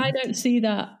 But I don't see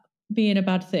that being a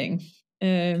bad thing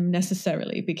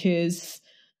necessarily, because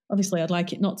obviously I'd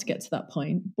like it not to get to that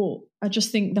point. But I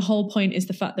just think the whole point is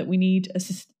the fact that we need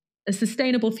a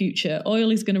sustainable future.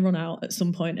 Oil is going to run out at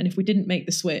some point, and if we didn't make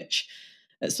the switch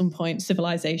at some point,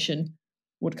 civilization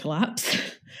would collapse.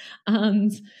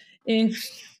 And if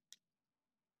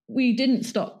we didn't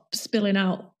stop spilling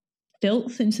out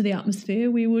filth into the atmosphere,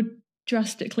 we would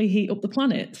drastically heat up the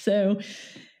planet. So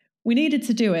we needed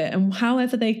to do it, and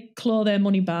however they claw their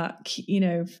money back,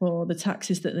 for the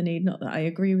taxes that they need. Not that I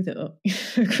agree with it, but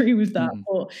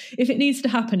if it needs to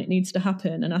happen, it needs to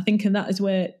happen. And I think, and that is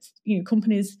where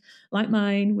companies like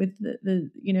mine with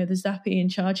the Zappi and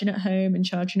charging at home and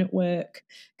charging at work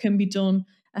can be done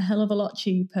a hell of a lot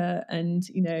cheaper. And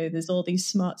there's all these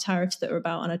smart tariffs that are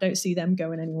about, and I don't see them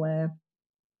going anywhere.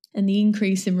 And the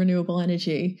increase in renewable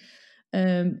energy,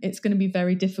 it's going to be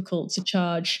very difficult to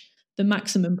charge the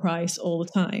maximum price all the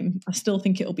time. I still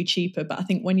think it'll be cheaper, but I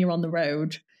think when you're on the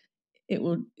road, it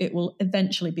will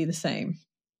eventually be the same.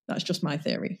 That's just my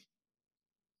theory.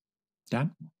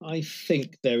 Dan? I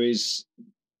think there is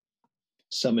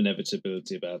some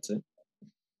inevitability about it.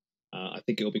 I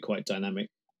think it'll be quite dynamic.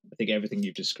 I think everything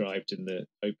you've described in the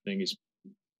opening is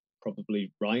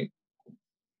probably right.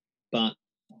 But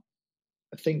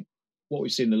I think what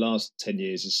we've seen in the last 10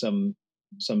 years is some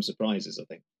surprises, I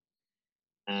think.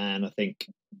 And I think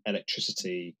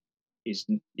electricity is,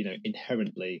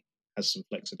 inherently has some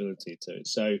flexibility to it.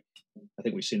 So I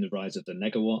think we've seen the rise of the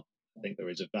Negawatt. I think there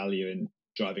is a value in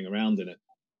driving around in a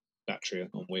battery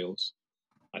on wheels.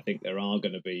 I think there are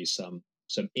going to be some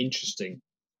interesting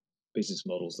business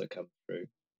models that come through.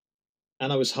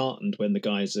 And I was heartened when the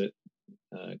guys at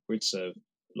GridServe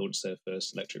launched their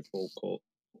first electric forecourt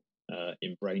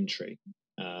in Braintree,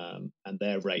 and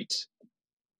their rate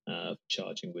of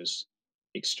charging was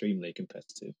extremely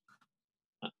competitive.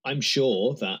 I'm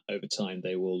sure that over time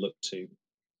they will look to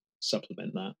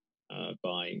supplement that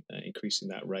by increasing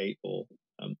that rate or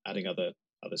adding other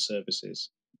services.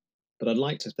 But I'd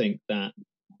like to think that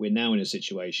we're now in a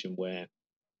situation where,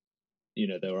 you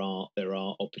know, there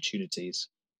are opportunities,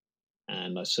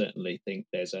 and I certainly think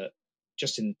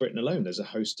just in Britain alone, there's a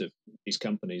host of these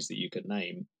companies that you could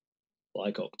name,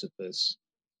 like Octopus,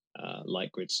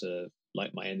 like GridServe,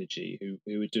 like MyEnergy,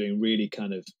 who are doing really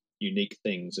kind of unique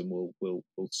things, and we'll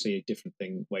see different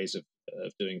ways of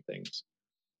doing things.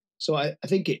 So I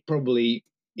think it probably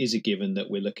is a given that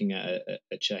we're looking at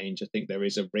a change. I think there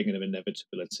is a ring of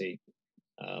inevitability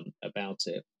about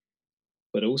it.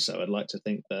 But also, I'd like to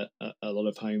think that a lot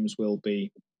of homes will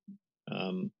be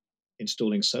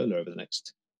installing solar over the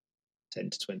next 10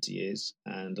 to 20 years,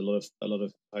 and a lot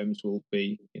of homes will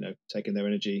be, you know, taking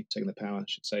the power, I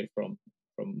should say, from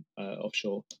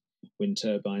offshore wind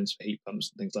turbines for heat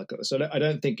pumps and things like that. So I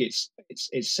don't think it's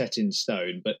set in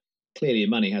stone, but clearly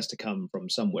money has to come from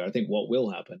somewhere. I think what will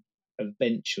happen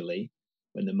eventually,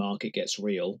 when the market gets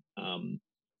real,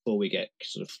 before we get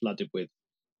sort of flooded with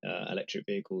electric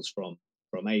vehicles from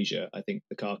Asia, I think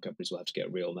the car companies will have to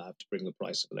get real and they'll have to bring the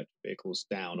price of electric vehicles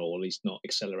down, or at least not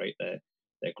accelerate their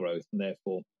growth. And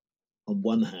therefore, on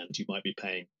one hand, you might be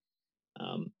paying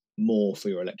more for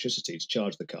your electricity to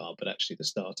charge the car, but actually the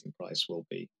starting price will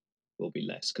be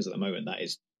less, because at the moment that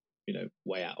is, you know,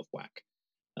 way out of whack.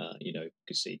 You know, you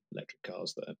could see electric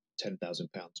cars that are £10,000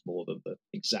 more than the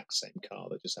exact same car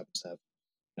that just happens to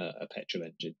have a petrol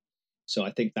engine. So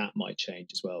I think that might change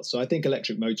as well. So I think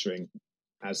electric motoring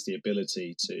has the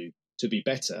ability to be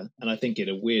better, and I think in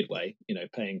a weird way, you know,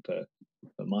 paying per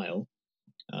mile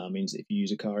means that if you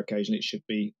use a car occasionally, it should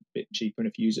be a bit cheaper, and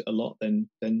if you use it a lot, then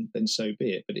so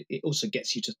be it. But it also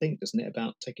gets you to think, doesn't it,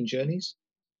 about taking journeys?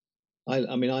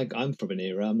 I mean, I'm from an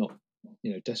era. I'm not,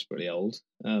 you know, desperately old.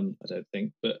 I don't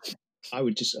think, but I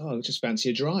would just fancy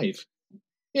a drive.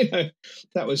 You know,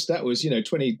 that was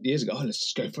 20 years ago. Oh, let's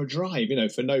just go for a drive. You know,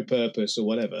 for no purpose or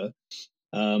whatever.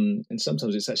 And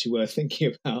sometimes it's actually worth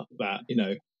thinking about that. You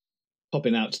know,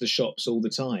 popping out to the shops all the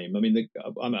time. I mean,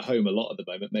 I'm at home a lot at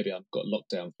the moment. Maybe I've got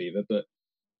lockdown fever, but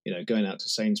you know, going out to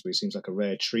Sainsbury's seems like a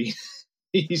rare treat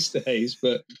these days.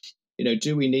 But you know,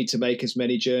 do we need to make as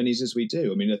many journeys as we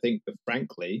do? I mean, I think that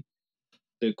frankly,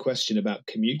 the question about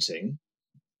commuting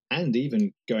and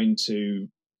even going to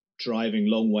driving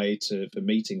long way for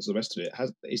meetings, the rest of it,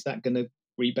 is that going to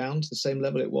rebound to the same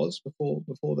level it was before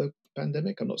the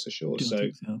pandemic? I'm not so sure. So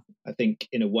I think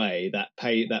in a way that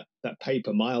pay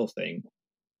per mile thing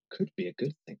could be a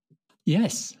good thing.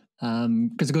 Yes,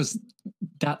 because of course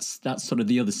that's sort of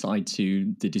the other side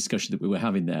to the discussion that we were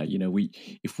having there. You know,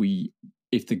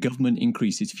 if the government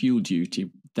increases fuel duty,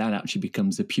 that actually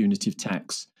becomes a punitive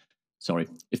tax. Sorry,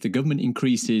 if the government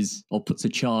increases or puts a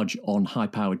charge on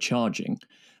high-powered charging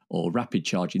or rapid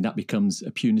charging, that becomes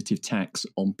a punitive tax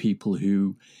on people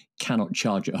who cannot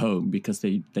charge at home because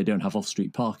they don't have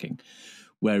off-street parking.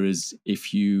 Whereas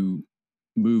if you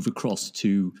move across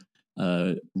to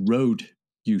road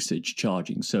usage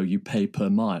charging, so you pay per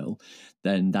mile,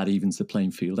 then that evens the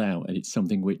playing field out. And it's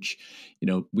something which, you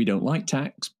know, we don't like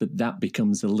tax, but that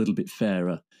becomes a little bit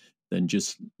fairer than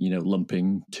just, you know,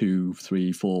 lumping 2,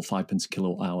 3, 4, 5 pence a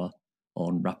kilowatt hour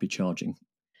on rapid charging.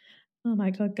 Oh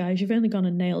my God, guys, you've only gone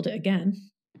and nailed it again.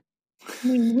 I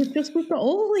mean, we've got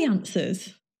all the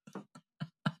answers.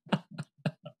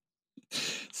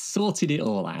 Sorted it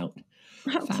all out.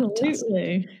 Absolutely.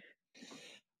 Fantastic.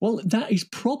 Well, that is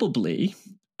probably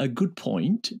a good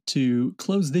point to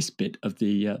close this bit of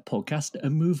the podcast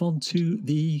and move on to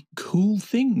the cool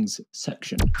things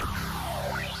section.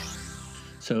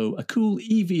 So a cool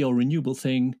EV or renewable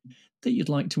thing that you'd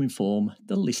like to inform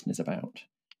the listeners about.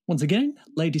 Once again,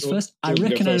 ladies first. I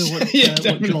reckon I know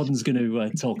what Jordan's going to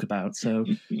talk about. So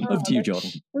over to you, Jordan.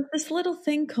 There's this little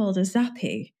thing called a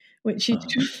Zappi, which is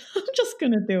I'm just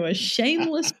going to do a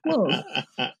shameless plug.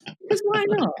 Because why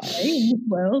not, in this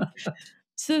world?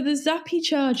 So the Zappi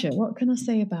charger, what can I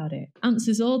say about it?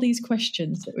 Answers all these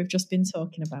questions that we've just been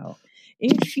talking about.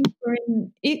 If you're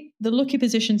in the lucky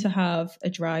position to have a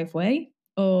driveway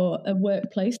or a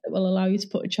workplace that will allow you to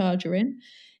put a charger in,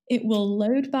 it will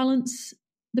load balance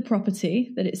the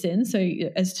property that it's in so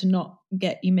as to not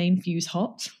get your main fuse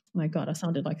hot. my God, I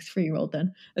sounded like a 3-year-old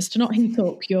then, as to not heat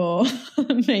up your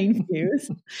main fuse.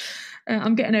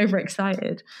 I'm getting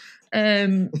overexcited.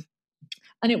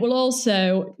 And it will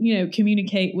also,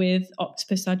 communicate with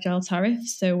Octopus Agile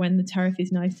tariffs. So when the tariff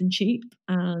is nice and cheap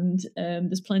and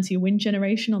there's plenty of wind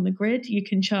generation on the grid, you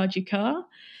can charge your car.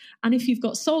 And if you've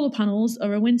got solar panels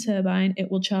or a wind turbine, it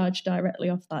will charge directly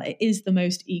off that. It is the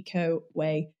most eco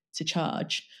way to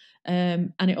charge.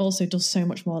 And it also does so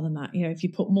much more than that. If you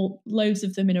put loads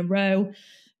of them in a row,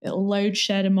 it'll load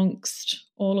shed amongst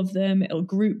all of them. It'll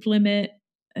group limit.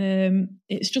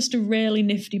 It's just a really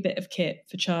nifty bit of kit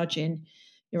for charging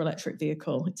your electric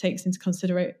vehicle. It takes into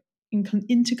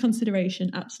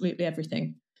consideration absolutely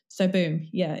everything. So boom,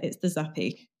 yeah, it's the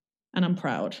Zappi, and I'm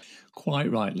proud.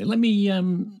 Quite rightly. Let me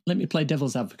play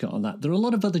devil's advocate on that. There are a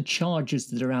lot of other chargers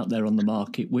that are out there on the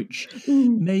market, which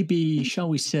maybe, shall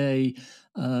we say,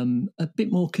 a bit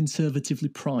more conservatively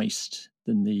priced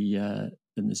than the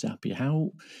Zappi.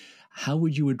 How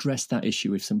would you address that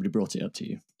issue if somebody brought it up to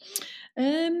you?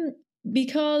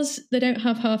 Because they don't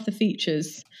have half the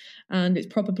features, and it's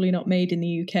probably not made in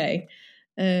the UK.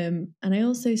 And I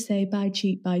also say buy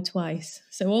cheap, buy twice.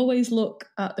 So always look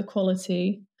at the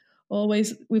quality.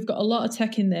 We've got a lot of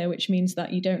tech in there, which means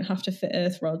that you don't have to fit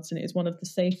earth rods, and it is one of the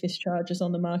safest chargers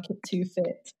on the market to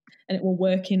fit, and it will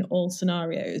work in all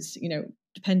scenarios,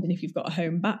 depending if you've got a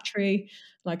home battery,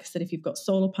 like I said, if you've got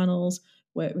solar panels,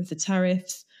 work with the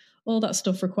tariffs, all that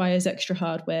stuff requires extra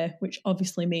hardware, which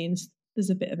obviously means there's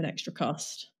a bit of an extra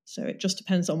cost. So it just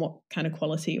depends on what kind of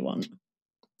quality you want.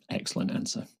 Excellent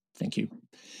answer. Thank you.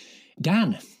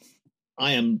 Dan?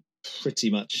 I am pretty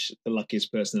much the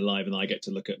luckiest person alive, and I get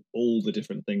to look at all the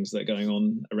different things that are going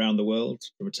on around the world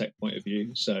from a tech point of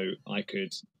view. So I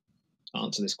could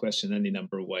answer this question any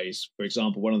number of ways. For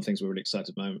example, one of the things we're really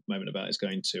excited moment about is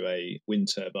going to a wind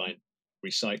turbine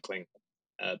recycling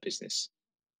business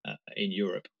in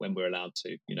Europe when we're allowed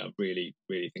to. Really,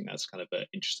 really think that's kind of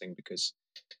interesting, because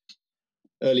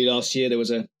early last year there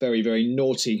was a very, very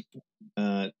naughty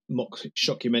mock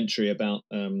shockumentary about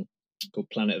called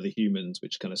Planet of the Humans,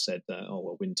 which kind of said that,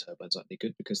 wind turbines aren't any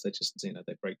good because they just,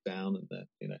 they break down,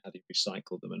 and how do you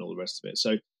recycle them and all the rest of it.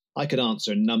 So I could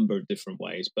answer a number of different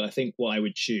ways, but I think what I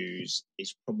would choose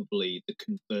is probably the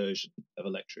conversion of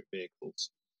electric vehicles.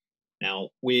 Now,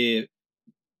 we're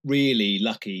really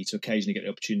lucky to occasionally get the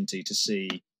opportunity to see,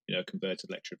 a converted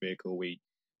electric vehicle. We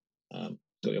got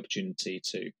the opportunity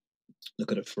to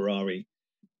look at a Ferrari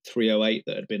 308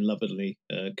 that had been lovingly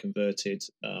converted.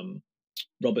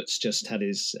 Robert's just had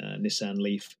his Nissan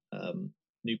Leaf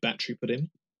new battery put in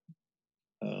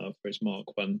for his Mark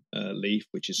 1 Leaf,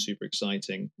 which is super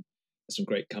exciting. There's some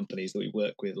great companies that we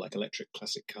work with, like Electric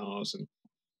Classic Cars and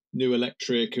New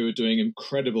Electric, who are doing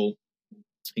incredible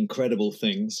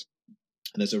things.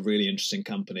 And there's a really interesting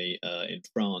company in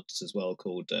France as well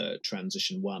called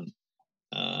Transition One,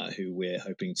 who we're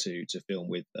hoping to film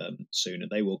with soon, and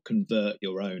they will convert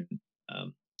your own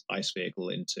ICE vehicle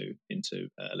into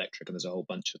electric, and there's a whole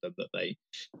bunch of them that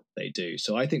they do.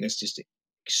 So I think that's just an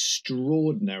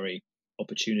extraordinary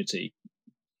opportunity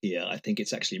here. I think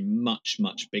it's actually much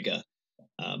bigger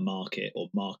market or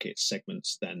market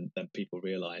segments than people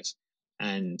realize.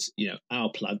 And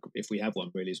our plug, if we have one,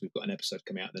 really, is we've got an episode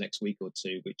coming out in the next week or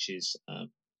two, which is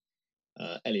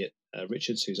Elliot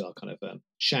Richards, who's our kind of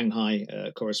Shanghai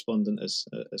correspondent, as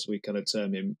we kind of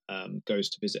term him, goes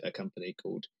to visit a company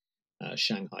called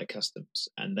Shanghai Customs,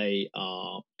 and they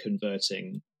are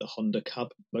converting the Honda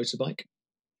Cub motorbike.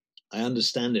 I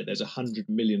understand it. There's 100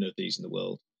 million of these in the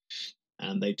world,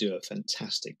 and they do a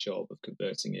fantastic job of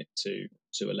converting it to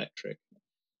electric.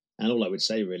 And all I would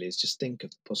say really is just think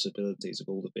of the possibilities of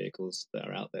all the vehicles that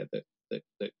are out there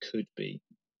that could be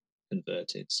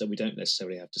converted. So we don't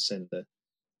necessarily have to send the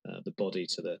body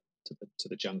to the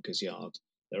junker's yard.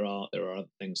 There are other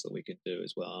things that we can do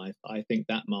as well. I think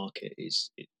that market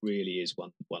really is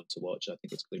one to watch. I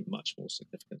think it's going to be much more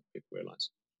significant than people realise.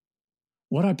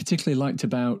 What I particularly liked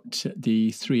about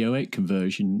the 308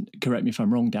 conversion, correct me if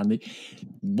I'm wrong, Dan,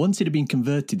 once it had been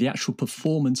converted, the actual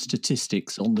performance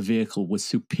statistics on the vehicle was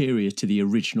superior to the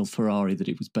original Ferrari that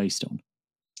it was based on.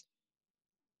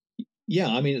 Yeah,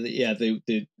 I mean,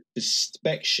 the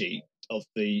spec sheet of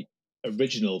the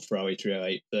original Ferrari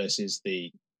 308 versus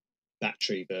the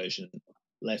battery version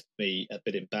left me a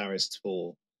bit embarrassed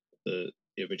for the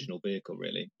original vehicle,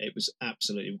 really. It was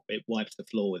it wiped the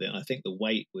floor with it. And I think the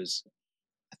weight was,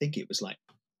 it was like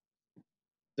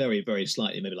very, very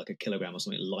slightly, maybe like a kilogram or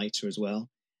something lighter as well.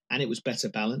 And it was better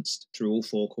balanced through all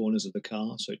four corners of the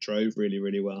car. So it drove really,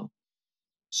 really well.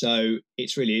 So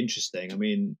it's really interesting. I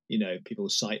mean, people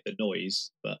cite the noise,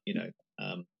 but,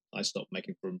 I stopped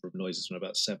making vroom vroom noises when I was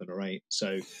about 7 or 8.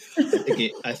 So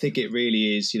I think it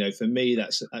really is, for me,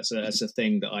 that's a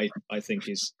thing that I think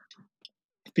is,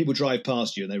 if people drive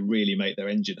past you and they really make their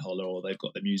engine holler, or they've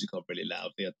got the music on really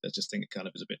loudly, I just think it kind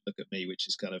of is a bit look at me, which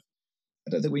is kind of,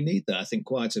 I don't think we need that. I think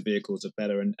quieter vehicles are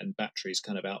better, and batteries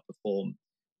kind of outperform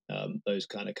those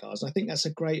kind of cars. And I think that's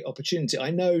a great opportunity.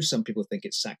 I know some people think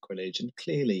it's sacrilege, and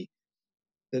clearly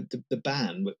the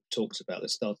ban that talks about that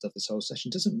started off this whole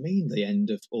session doesn't mean the end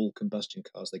of all combustion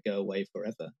cars. They go away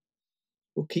forever.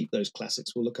 We'll keep those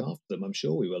classics. We'll look after them. I'm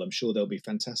sure we will. I'm sure there'll be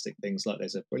fantastic things, like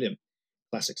there's a brilliant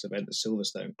classics event, the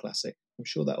Silverstone Classic. I'm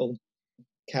sure that'll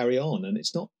carry on. And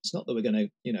it's not that we're going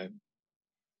to,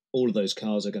 all of those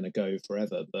cars are going to go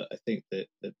forever. But I think that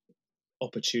the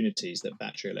opportunities that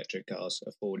battery electric cars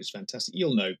afford is fantastic.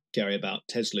 You'll know, Gary, about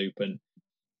Tesloop and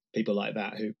people like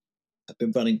that who have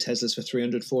been running Teslas for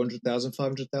 300, 400,000,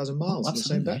 500,000 miles on the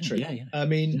same battery. Yeah. I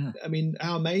mean,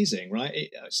 how amazing, right?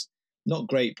 It's not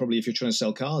great probably if you're trying to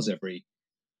sell cars every,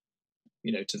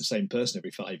 to the same person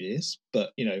every 5 years,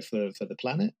 but for the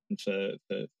planet and for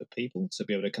people to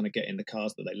be able to kind of get in the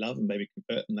cars that they love and maybe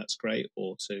convert them, that's great.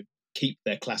 Or to keep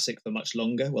their classic for much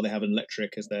longer while they have an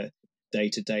electric as their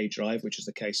day-to-day drive, which is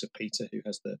the case of Peter, who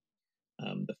has the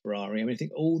Ferrari. I mean, I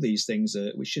think all these things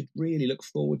we should really look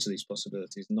forward to these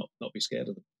possibilities and not be scared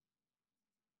of them.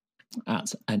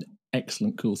 That's an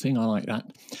excellent, cool thing. I like that.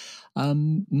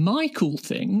 My cool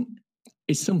thing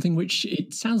is something which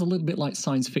it sounds a little bit like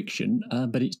science fiction,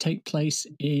 but it takes place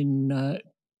in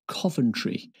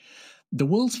Coventry. The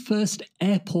world's first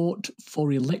airport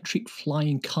for electric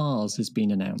flying cars has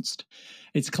been announced.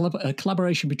 It's a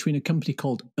collaboration between a company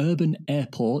called Urban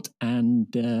Airport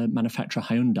and manufacturer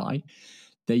Hyundai.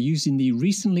 They're using the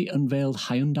recently unveiled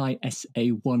Hyundai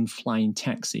SA1 flying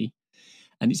taxi,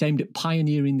 and it's aimed at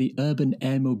pioneering the urban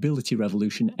air mobility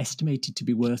revolution, estimated to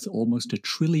be worth almost £1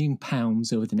 trillion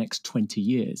over the next 20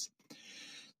 years.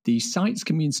 The sites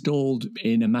can be installed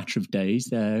in a matter of days.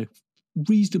 They're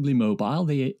reasonably mobile.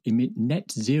 They emit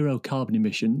net zero carbon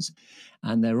emissions,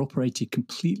 and they're operated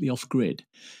completely off-grid.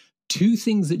 Two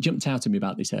things that jumped out at me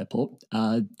about this airport.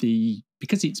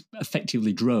 Because it's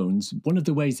effectively drones, one of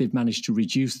the ways they've managed to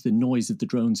reduce the noise of the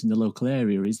drones in the local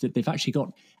area is that they've actually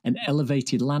got an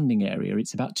elevated landing area.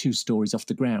 It's about 2 stories off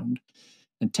the ground.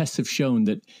 And tests have shown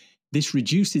that this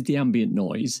reduces the ambient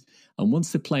noise. And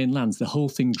once the plane lands, the whole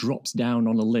thing drops down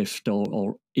on a lift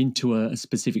or into a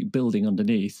specific building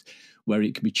underneath, where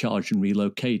it can be charged and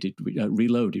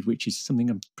reloaded, which is something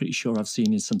I'm pretty sure I've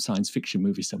seen in some science fiction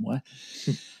movie somewhere.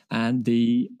 And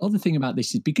the other thing about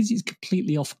this is because it's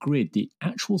completely off-grid, the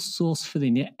actual source for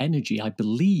the energy, I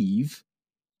believe,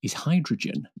 is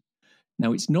hydrogen.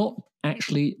 Now, it's not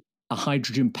actually a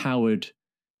hydrogen-powered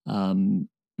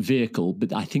vehicle,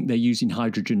 but I think they're using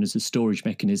hydrogen as a storage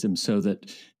mechanism so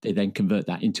that they then convert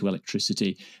that into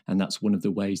electricity. And that's one of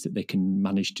the ways that they can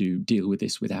manage to deal with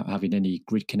this without having any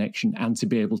grid connection, and to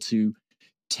be able to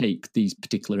take these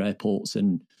particular airports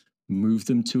and move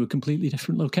them to a completely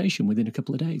different location within a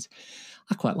couple of days.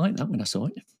 I quite like that when I saw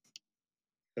it.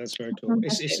 That's very cool.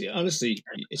 It's honestly,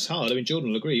 it's hard. I mean, Jordan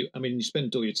will agree. I mean, you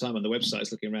spend all your time on the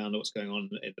websites looking around at what's going on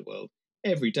in the world.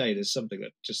 Every day there's something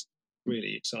that just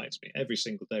really excites me, every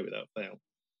single day without fail.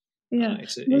 Yeah,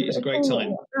 it's a great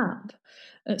time.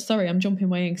 Sorry, I'm jumping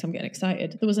way in because I'm getting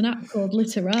excited. There was an app called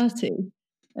Literati.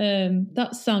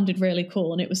 That sounded really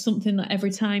cool, and it was something that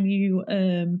every time you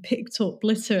picked up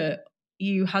litter,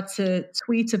 you had to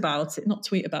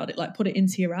put it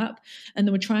into your app, and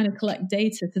they were trying to collect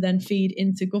data to then feed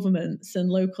into governments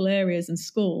and local areas and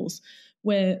schools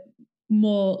where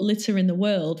more litter in the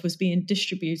world was being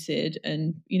distributed,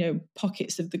 and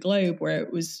pockets of the globe where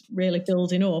it was really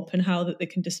building up, and how that they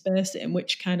can disperse it and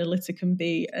which kind of litter can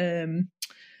be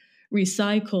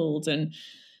recycled. And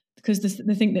because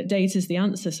they think that data is the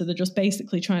answer, so they're just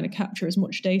basically trying to capture as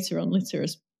much data on litter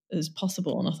as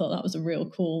possible. And I thought that was a real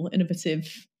cool,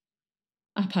 innovative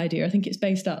app idea. I think it's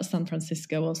based out of San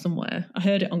Francisco or somewhere. I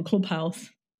heard it on Clubhouse.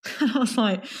 I was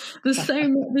like, there's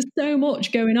so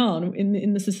much going on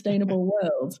in the sustainable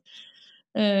world.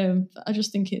 I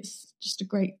just think it's just a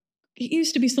great. It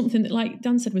used to be something that, like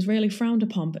Dan said, was really frowned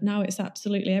upon, but now it's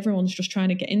absolutely, everyone's just trying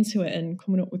to get into it and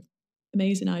coming up with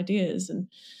amazing ideas, and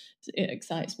it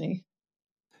excites me.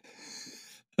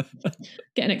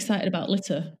 Getting excited about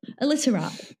litter. A litter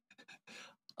app.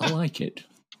 I like it.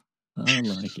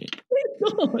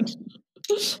 God.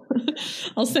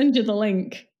 I'll send you the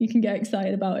link. You can get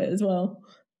excited about it as well.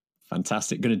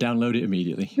 Fantastic. Going to download it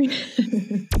immediately.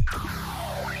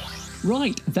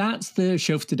 Right, that's the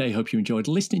show for today. Hope you enjoyed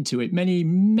listening to it. Many,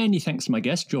 many thanks to my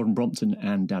guests, Jordan Brompton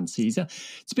and Dan Caesar.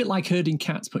 It's a bit like herding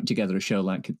cats putting together a show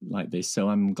like this, so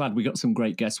I'm glad we got some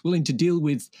great guests willing to deal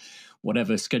with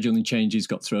whatever scheduling changes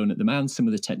got thrown at them and some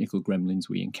of the technical gremlins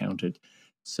we encountered.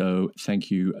 So thank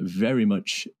you very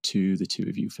much to the two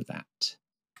of you for that.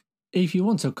 If you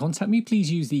want to contact me,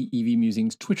 please use the EV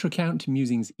Musings Twitter account,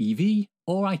 MusingsEV,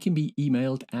 or I can be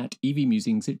emailed at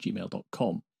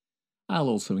evmusings@gmail.com. I'll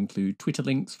also include Twitter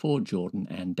links for Jordan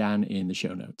and Dan in the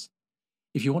show notes.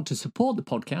 If you want to support the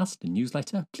podcast and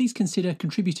newsletter, please consider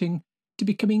contributing to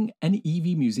becoming an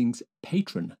EV Musings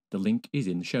patron. The link is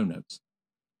in the show notes.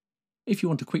 If you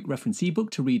want a quick reference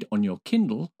ebook to read on your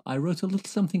Kindle, I wrote a little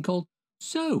something called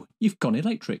So, You've Gone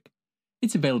Electric.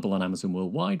 It's available on Amazon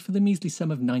worldwide for the measly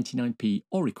sum of 99p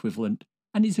or equivalent,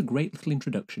 and is a great little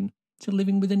introduction to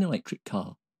living with an electric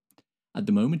car. At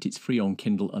the moment, it's free on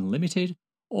Kindle Unlimited,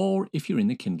 or if you're in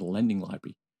the Kindle Lending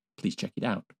Library, please check it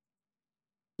out.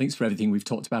 Links for everything we've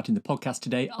talked about in the podcast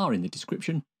today are in the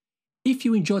description. If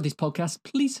you enjoyed this podcast,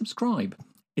 please subscribe.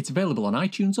 It's available on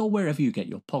iTunes or wherever you get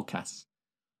your podcasts.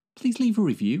 Please leave a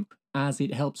review, as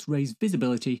it helps raise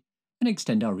visibility and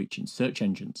extend our reach in search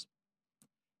engines.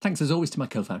 Thanks as always to my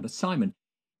co-founder, Simon.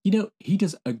 You know, he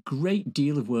does a great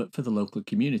deal of work for the local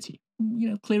community.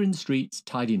 Clearing the streets,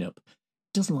 tidying up.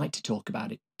 Doesn't like to talk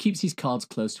about it. Keeps his cards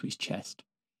close to his chest.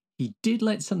 He did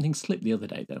let something slip the other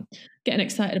day, though. Getting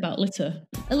excited about litter.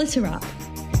 A litter app.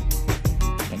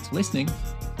 Thanks for listening.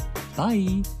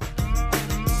 Bye.